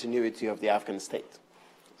the continuity of the Afghan state.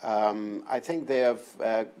 I think they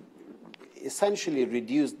have essentially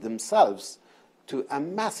reduced themselves to a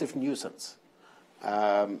massive nuisance,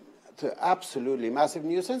 to absolutely massive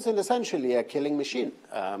nuisance, and essentially a killing machine.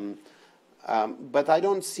 But I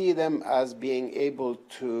don't see them as being able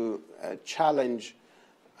to challenge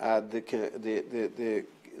the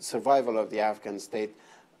survival of the Afghan state,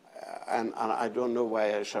 and I don't know why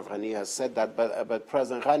Ashraf Ghani has said that, but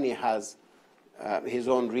President Ghani has his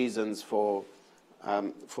own reasons for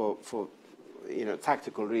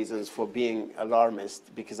tactical reasons for being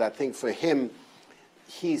alarmist, because I think for him,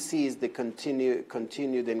 he sees the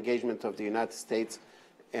continued engagement of the United States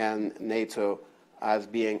and NATO as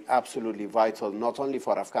being absolutely vital, not only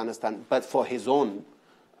for Afghanistan, but for his own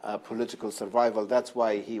political survival. That's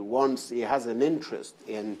why he has an interest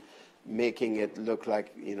in making it look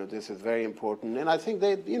like, this is very important. And I think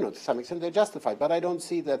they, to some extent they're justified, but I don't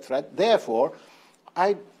see that threat. Therefore,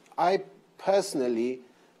 I personally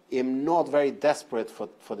am not very desperate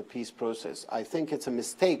for the peace process. I think it's a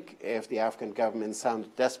mistake if the Afghan government sounds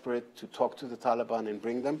desperate to talk to the Taliban and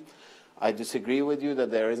bring them. I disagree with you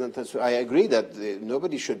that there isn't I agree that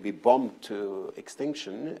nobody should be bombed to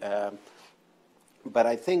extinction, but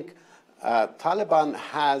I think Taliban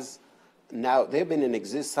has now, they've been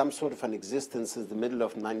in some sort of an existence since the middle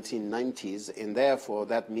of 1990s, and therefore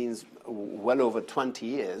that means well over 20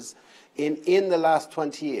 years. In the last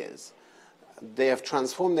 20 years, they have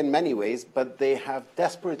transformed in many ways, but they have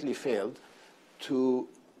desperately failed to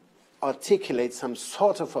articulate some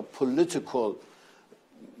sort of a political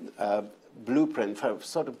blueprint, for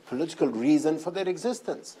sort of political reason for their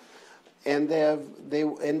existence. And they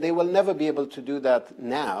will never be able to do that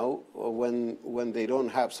now when they don't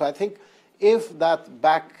have. So I think if that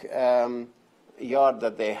backyard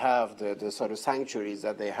that they have, the sort of sanctuaries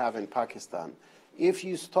that they have in Pakistan, if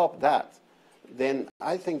you stop that, then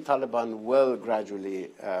I think Taliban will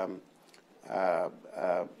gradually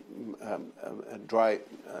dry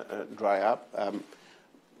up.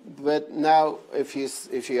 But now, if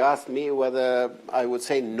you ask me whether I would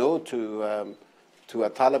say no to a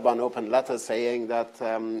Taliban open letter saying that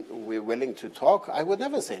we're willing to talk, I would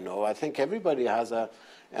never say no. I think everybody has a.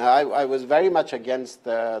 I was very much against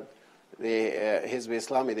the Hizb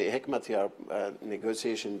Islami, the Hikmatyar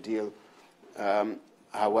negotiation deal.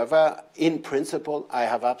 However, in principle, I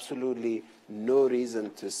have absolutely no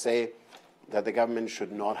reason to say that the government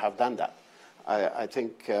should not have done that. I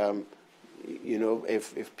think, you know,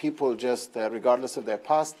 if people just, regardless of their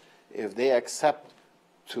past, if they accept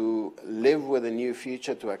to live with a new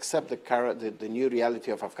future, to accept the new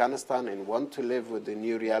reality of Afghanistan and want to live with the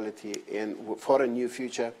new reality for a new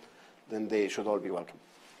future, then they should all be welcome.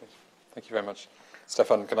 Thank you very much.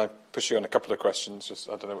 Stefan, can I push you on a couple of questions? Just,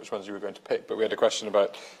 I don't know which ones you were going to pick, but we had a question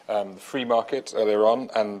about the free market earlier on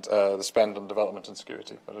and the spend on development and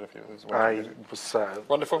security. I don't know if you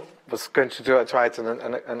was going to try it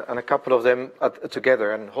and a couple of them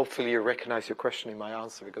together, and hopefully you recognize your question in my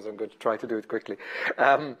answer, because I'm going to try to do it quickly.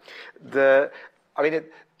 There's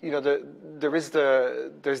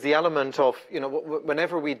the element of, you know,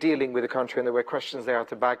 whenever we're dealing with a country, and there were questions there at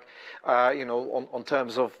the back, you know, on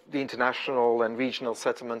terms of the international and regional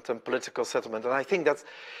settlement and political settlement, and I think that's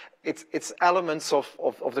it's elements of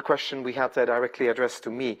the question we had there directly addressed to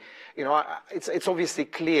me. You know, it's obviously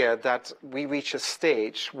clear that we reach a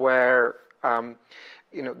stage where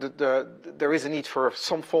you know, there is a need for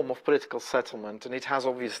some form of political settlement, and it has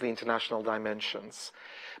obviously international dimensions.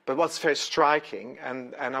 But what's very striking,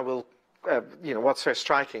 and I will, you know, what's very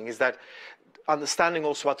striking is that understanding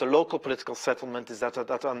also what the local political settlement is that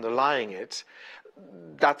underlying it,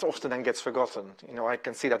 that often then gets forgotten. You know, I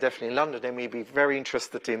can see that definitely in London. They may be very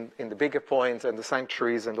interested in the bigger point and the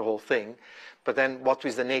sanctuaries and the whole thing, but then what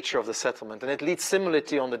is the nature of the settlement? And it leads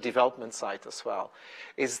similarly on the development side as well,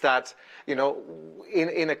 is that, you know,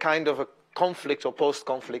 in a kind of a conflict or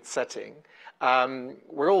post-conflict setting,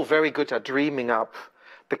 we're all very good at dreaming up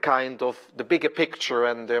the kind of the bigger picture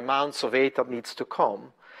and the amounts of aid that needs to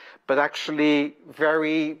come, but actually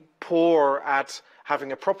very poor at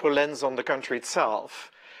having a proper lens on the country itself,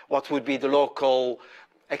 what would be the local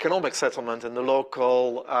economic settlement and the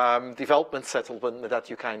local development settlement that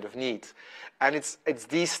you kind of need. And it's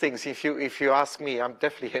these things, if you ask me, I'm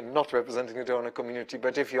definitely not representing the donor community,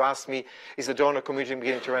 but if you ask me, is the donor community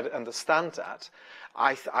beginning to understand that?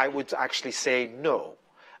 I would actually say no.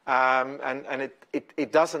 And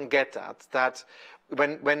it doesn't get that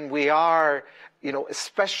when we are, you know,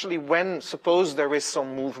 especially when, suppose there is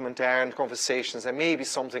some movement there and conversations, there may be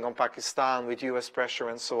something on Pakistan with US pressure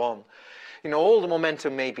and so on. You know, all the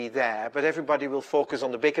momentum may be there, but everybody will focus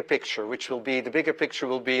on the bigger picture, which will be, the bigger picture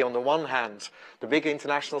will be, on the one hand, the big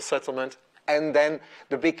international settlement, and then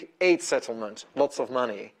the big aid settlement, lots of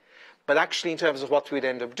money. But actually, in terms of what we'd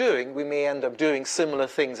end up doing, we may end up doing similar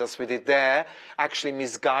things as we did there, actually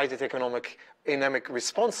misguided economic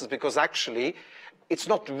responses, because actually it's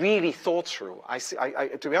not really thought through.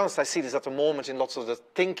 To be honest, I see this at the moment in lots of the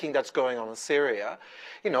thinking that's going on in Syria.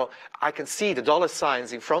 You know, I can see the dollar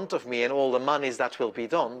signs in front of me and all the monies that will be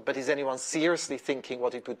done, but is anyone seriously thinking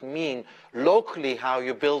what it would mean locally, how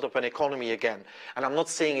you build up an economy again? And I'm not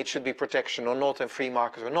saying it should be protection or not and free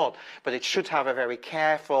market or not, but it should have a very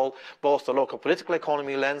careful, both the local political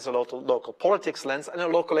economy lens, a local politics lens, and a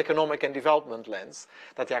local economic and development lens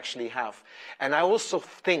that they actually have. And I also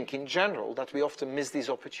think, in general, that we often miss these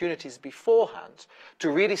opportunities beforehand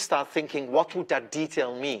to really start thinking, what would that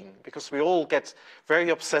detail mean? Because we all get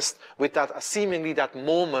very obsessed with that, seemingly that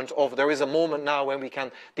moment of, there is a moment now when we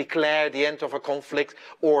can declare the end of a conflict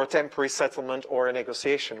or a temporary settlement or a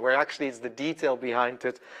negotiation, where actually it's the detail behind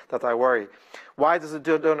it that I worry. Why does the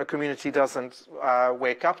donor community doesn't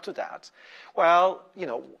wake up to that? Well, you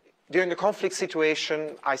know, during the conflict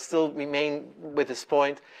situation, I still remain with this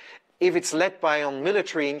point. If it's led by on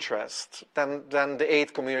military interest, then the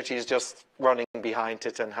aid community is just running behind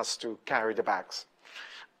it and has to carry the bags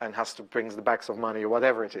and has to bring the bags of money or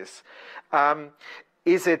whatever it is. But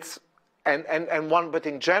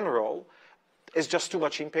in general, it's just too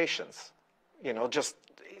much impatience. You know, just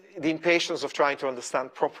the impatience of trying to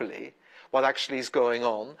understand properly what actually is going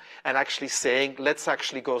on and actually saying, let's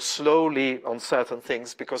actually go slowly on certain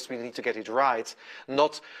things because we need to get it right,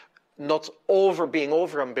 not being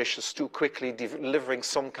over ambitious too quickly, delivering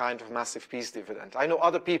some kind of massive peace dividend. I know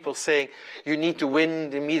other people saying you need to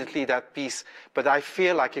win immediately that peace, but I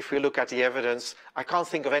feel like if we look at the evidence, I can't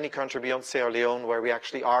think of any country beyond Sierra Leone where we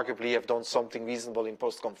actually arguably have done something reasonable in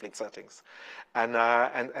post-conflict settings.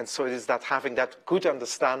 And so it is that having that good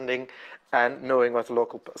understanding and knowing what the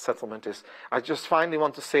local settlement is. I just finally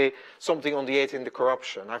want to say something on the aid in the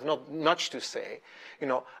corruption. I've not much to say. You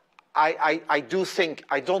know, I don't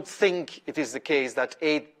think it is the case that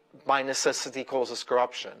aid by necessity causes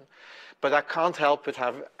corruption, but I can't help but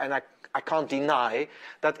I can't deny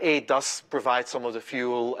that aid does provide some of the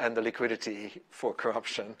fuel and the liquidity for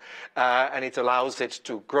corruption, and it allows it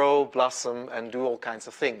to grow, blossom, and do all kinds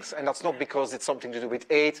of things. And that's not because it's something to do with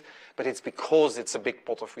aid, but it's because it's a big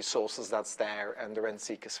pot of resources that's there, and the rent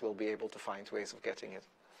seekers will be able to find ways of getting it.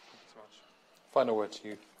 Thanks so much. Final word to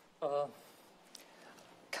you.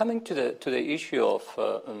 Coming to the issue of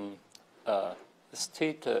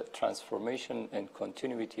state transformation and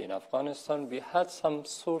continuity in Afghanistan, we had some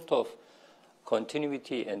sort of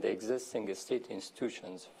continuity in the existing state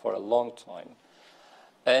institutions for a long time.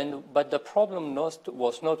 But the problem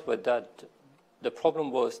was not with that. The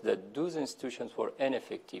problem was that those institutions were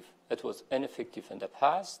ineffective. It was ineffective in the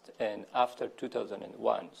past and after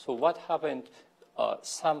 2001. So what happened?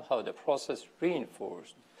 Somehow the process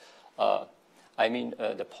reinforced.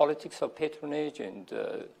 The politics of patronage and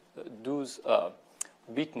those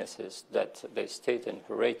weaknesses that the state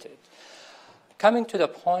inherited. Coming to the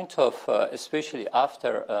point of, especially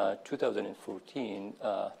after 2014,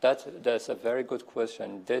 that's a very good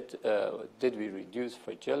question. Did we reduce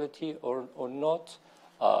fragility or not?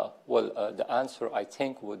 The answer, I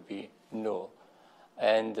think, would be no.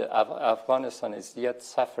 And Afghanistan is yet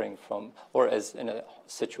suffering from, or is in a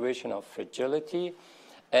situation of fragility.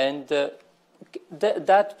 And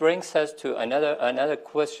that brings us to another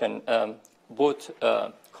question, both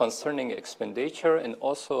concerning expenditure and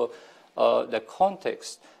also the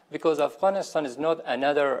context, because Afghanistan is not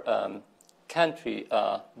another country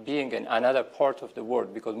being in another part of the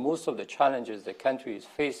world, because most of the challenges the country is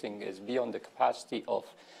facing is beyond the capacity of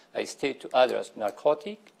a state to address.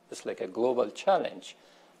 Narcotic is like a global challenge.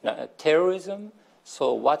 Terrorism,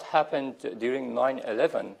 so what happened during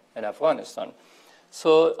 9/11 in Afghanistan?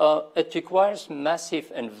 So it requires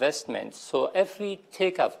massive investment. So if we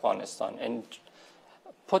take Afghanistan and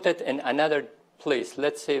put it in another place,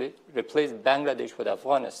 let's say replace Bangladesh with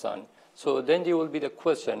Afghanistan, so then there will be the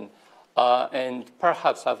question, and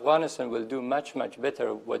perhaps Afghanistan will do much, much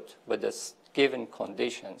better with the given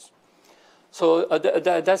conditions. So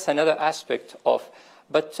that's another aspect of,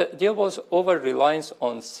 but there was over-reliance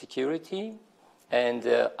on security. And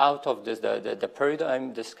out of the period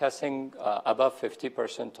I'm discussing, above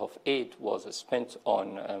 50% of aid was spent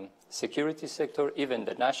on security sector. Even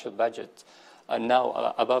the national budget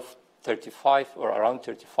now above 35 or around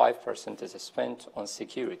 35% is spent on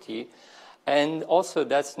security. And also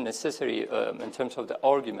that's necessary in terms of the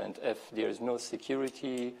argument. If there is no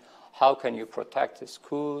security, how can you protect the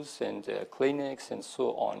schools and clinics and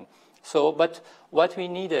so on? So, but what we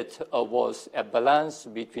needed was a balance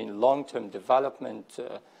between long-term development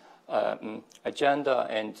agenda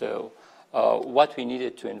and what we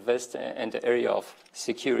needed to invest in the area of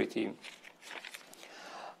security.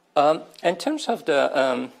 In terms of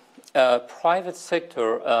the private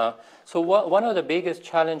sector, so one of the biggest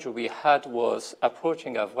challenges we had was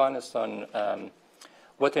approaching Afghanistan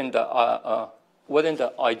within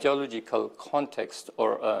the ideological context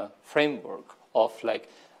or framework of like,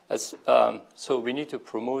 so we need to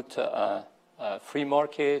promote a free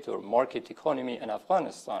market or market economy in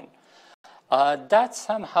Afghanistan. That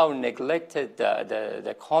somehow neglected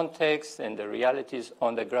the context and the realities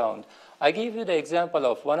on the ground. I gave you the example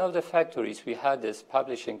of one of the factories. We had this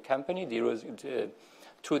publishing company, there was,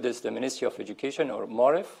 through the Ministry of Education, or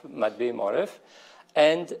MARIF, Madbe MARIF,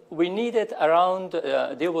 and we needed around,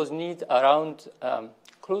 there was need around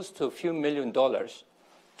close to a few $1 million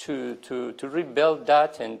to rebuild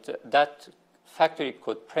that, and that factory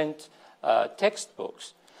could print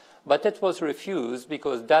textbooks. But it was refused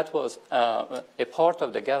because that was a part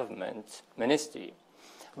of the government ministry.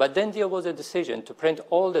 But then there was a decision to print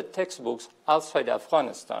all the textbooks outside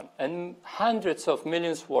Afghanistan, and hundreds of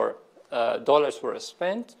millions dollars were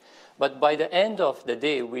spent. But by the end of the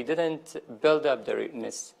day, we didn't build up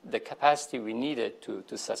the capacity we needed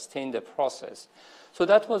to sustain the process. So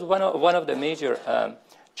that was one of the major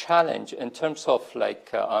challenge in terms of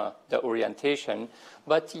like the orientation,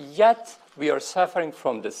 but yet we are suffering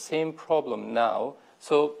from the same problem now.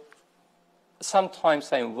 So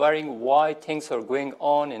sometimes I'm worrying why things are going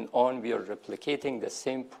on and on. We are replicating the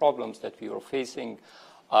same problems that we were facing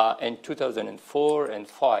in 2004 and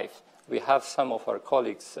 2005. We have some of our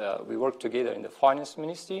colleagues, we work together in the finance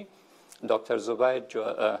ministry, Dr.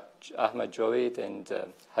 Zubair, Ahmed Jawed, and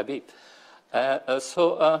Habib.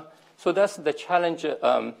 So that's the challenge.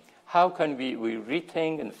 How can we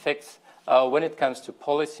rethink and fix when it comes to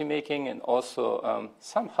policy making and also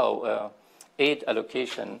somehow aid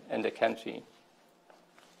allocation in the country?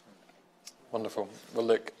 Wonderful. Well,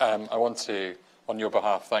 look, I want to, on your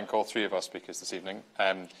behalf, thank all three of our speakers this evening.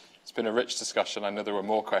 It's been a rich discussion. I know there were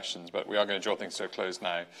more questions, but we are going to draw things to a close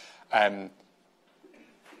now.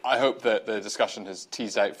 I hope that the discussion has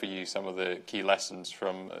teased out for you some of the key lessons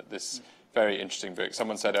from this very interesting book.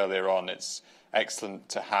 Someone said earlier on it's excellent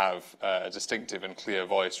to have a distinctive and clear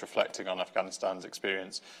voice reflecting on Afghanistan's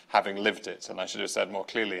experience, having lived it. And I should have said more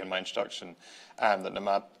clearly in my introduction that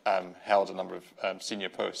Nemat held a number of senior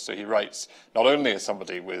posts. So he writes not only as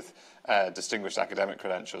somebody with distinguished academic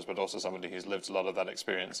credentials, but also somebody who's lived a lot of that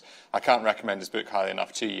experience. I can't recommend his book highly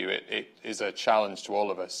enough to you. It is a challenge to all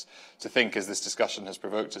of us to think, as this discussion has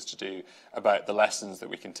provoked us to do, about the lessons that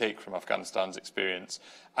we can take from Afghanistan's experience,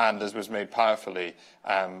 and as was made powerfully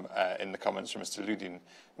in the comments from Mr. Ludin,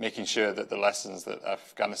 making sure that the lessons that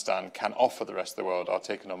Afghanistan can offer the rest of the world are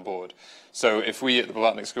taken on board. So if we at the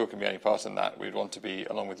Blavatnik School can be any part in that, we'd want to be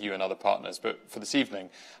along with you and other partners. But for this evening,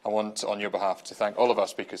 I want, on your behalf, to thank all of our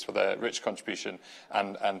speakers for their rich contribution,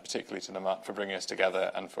 and particularly to Nemat for bringing us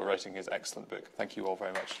together and for writing his excellent book. Thank you all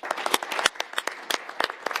very much.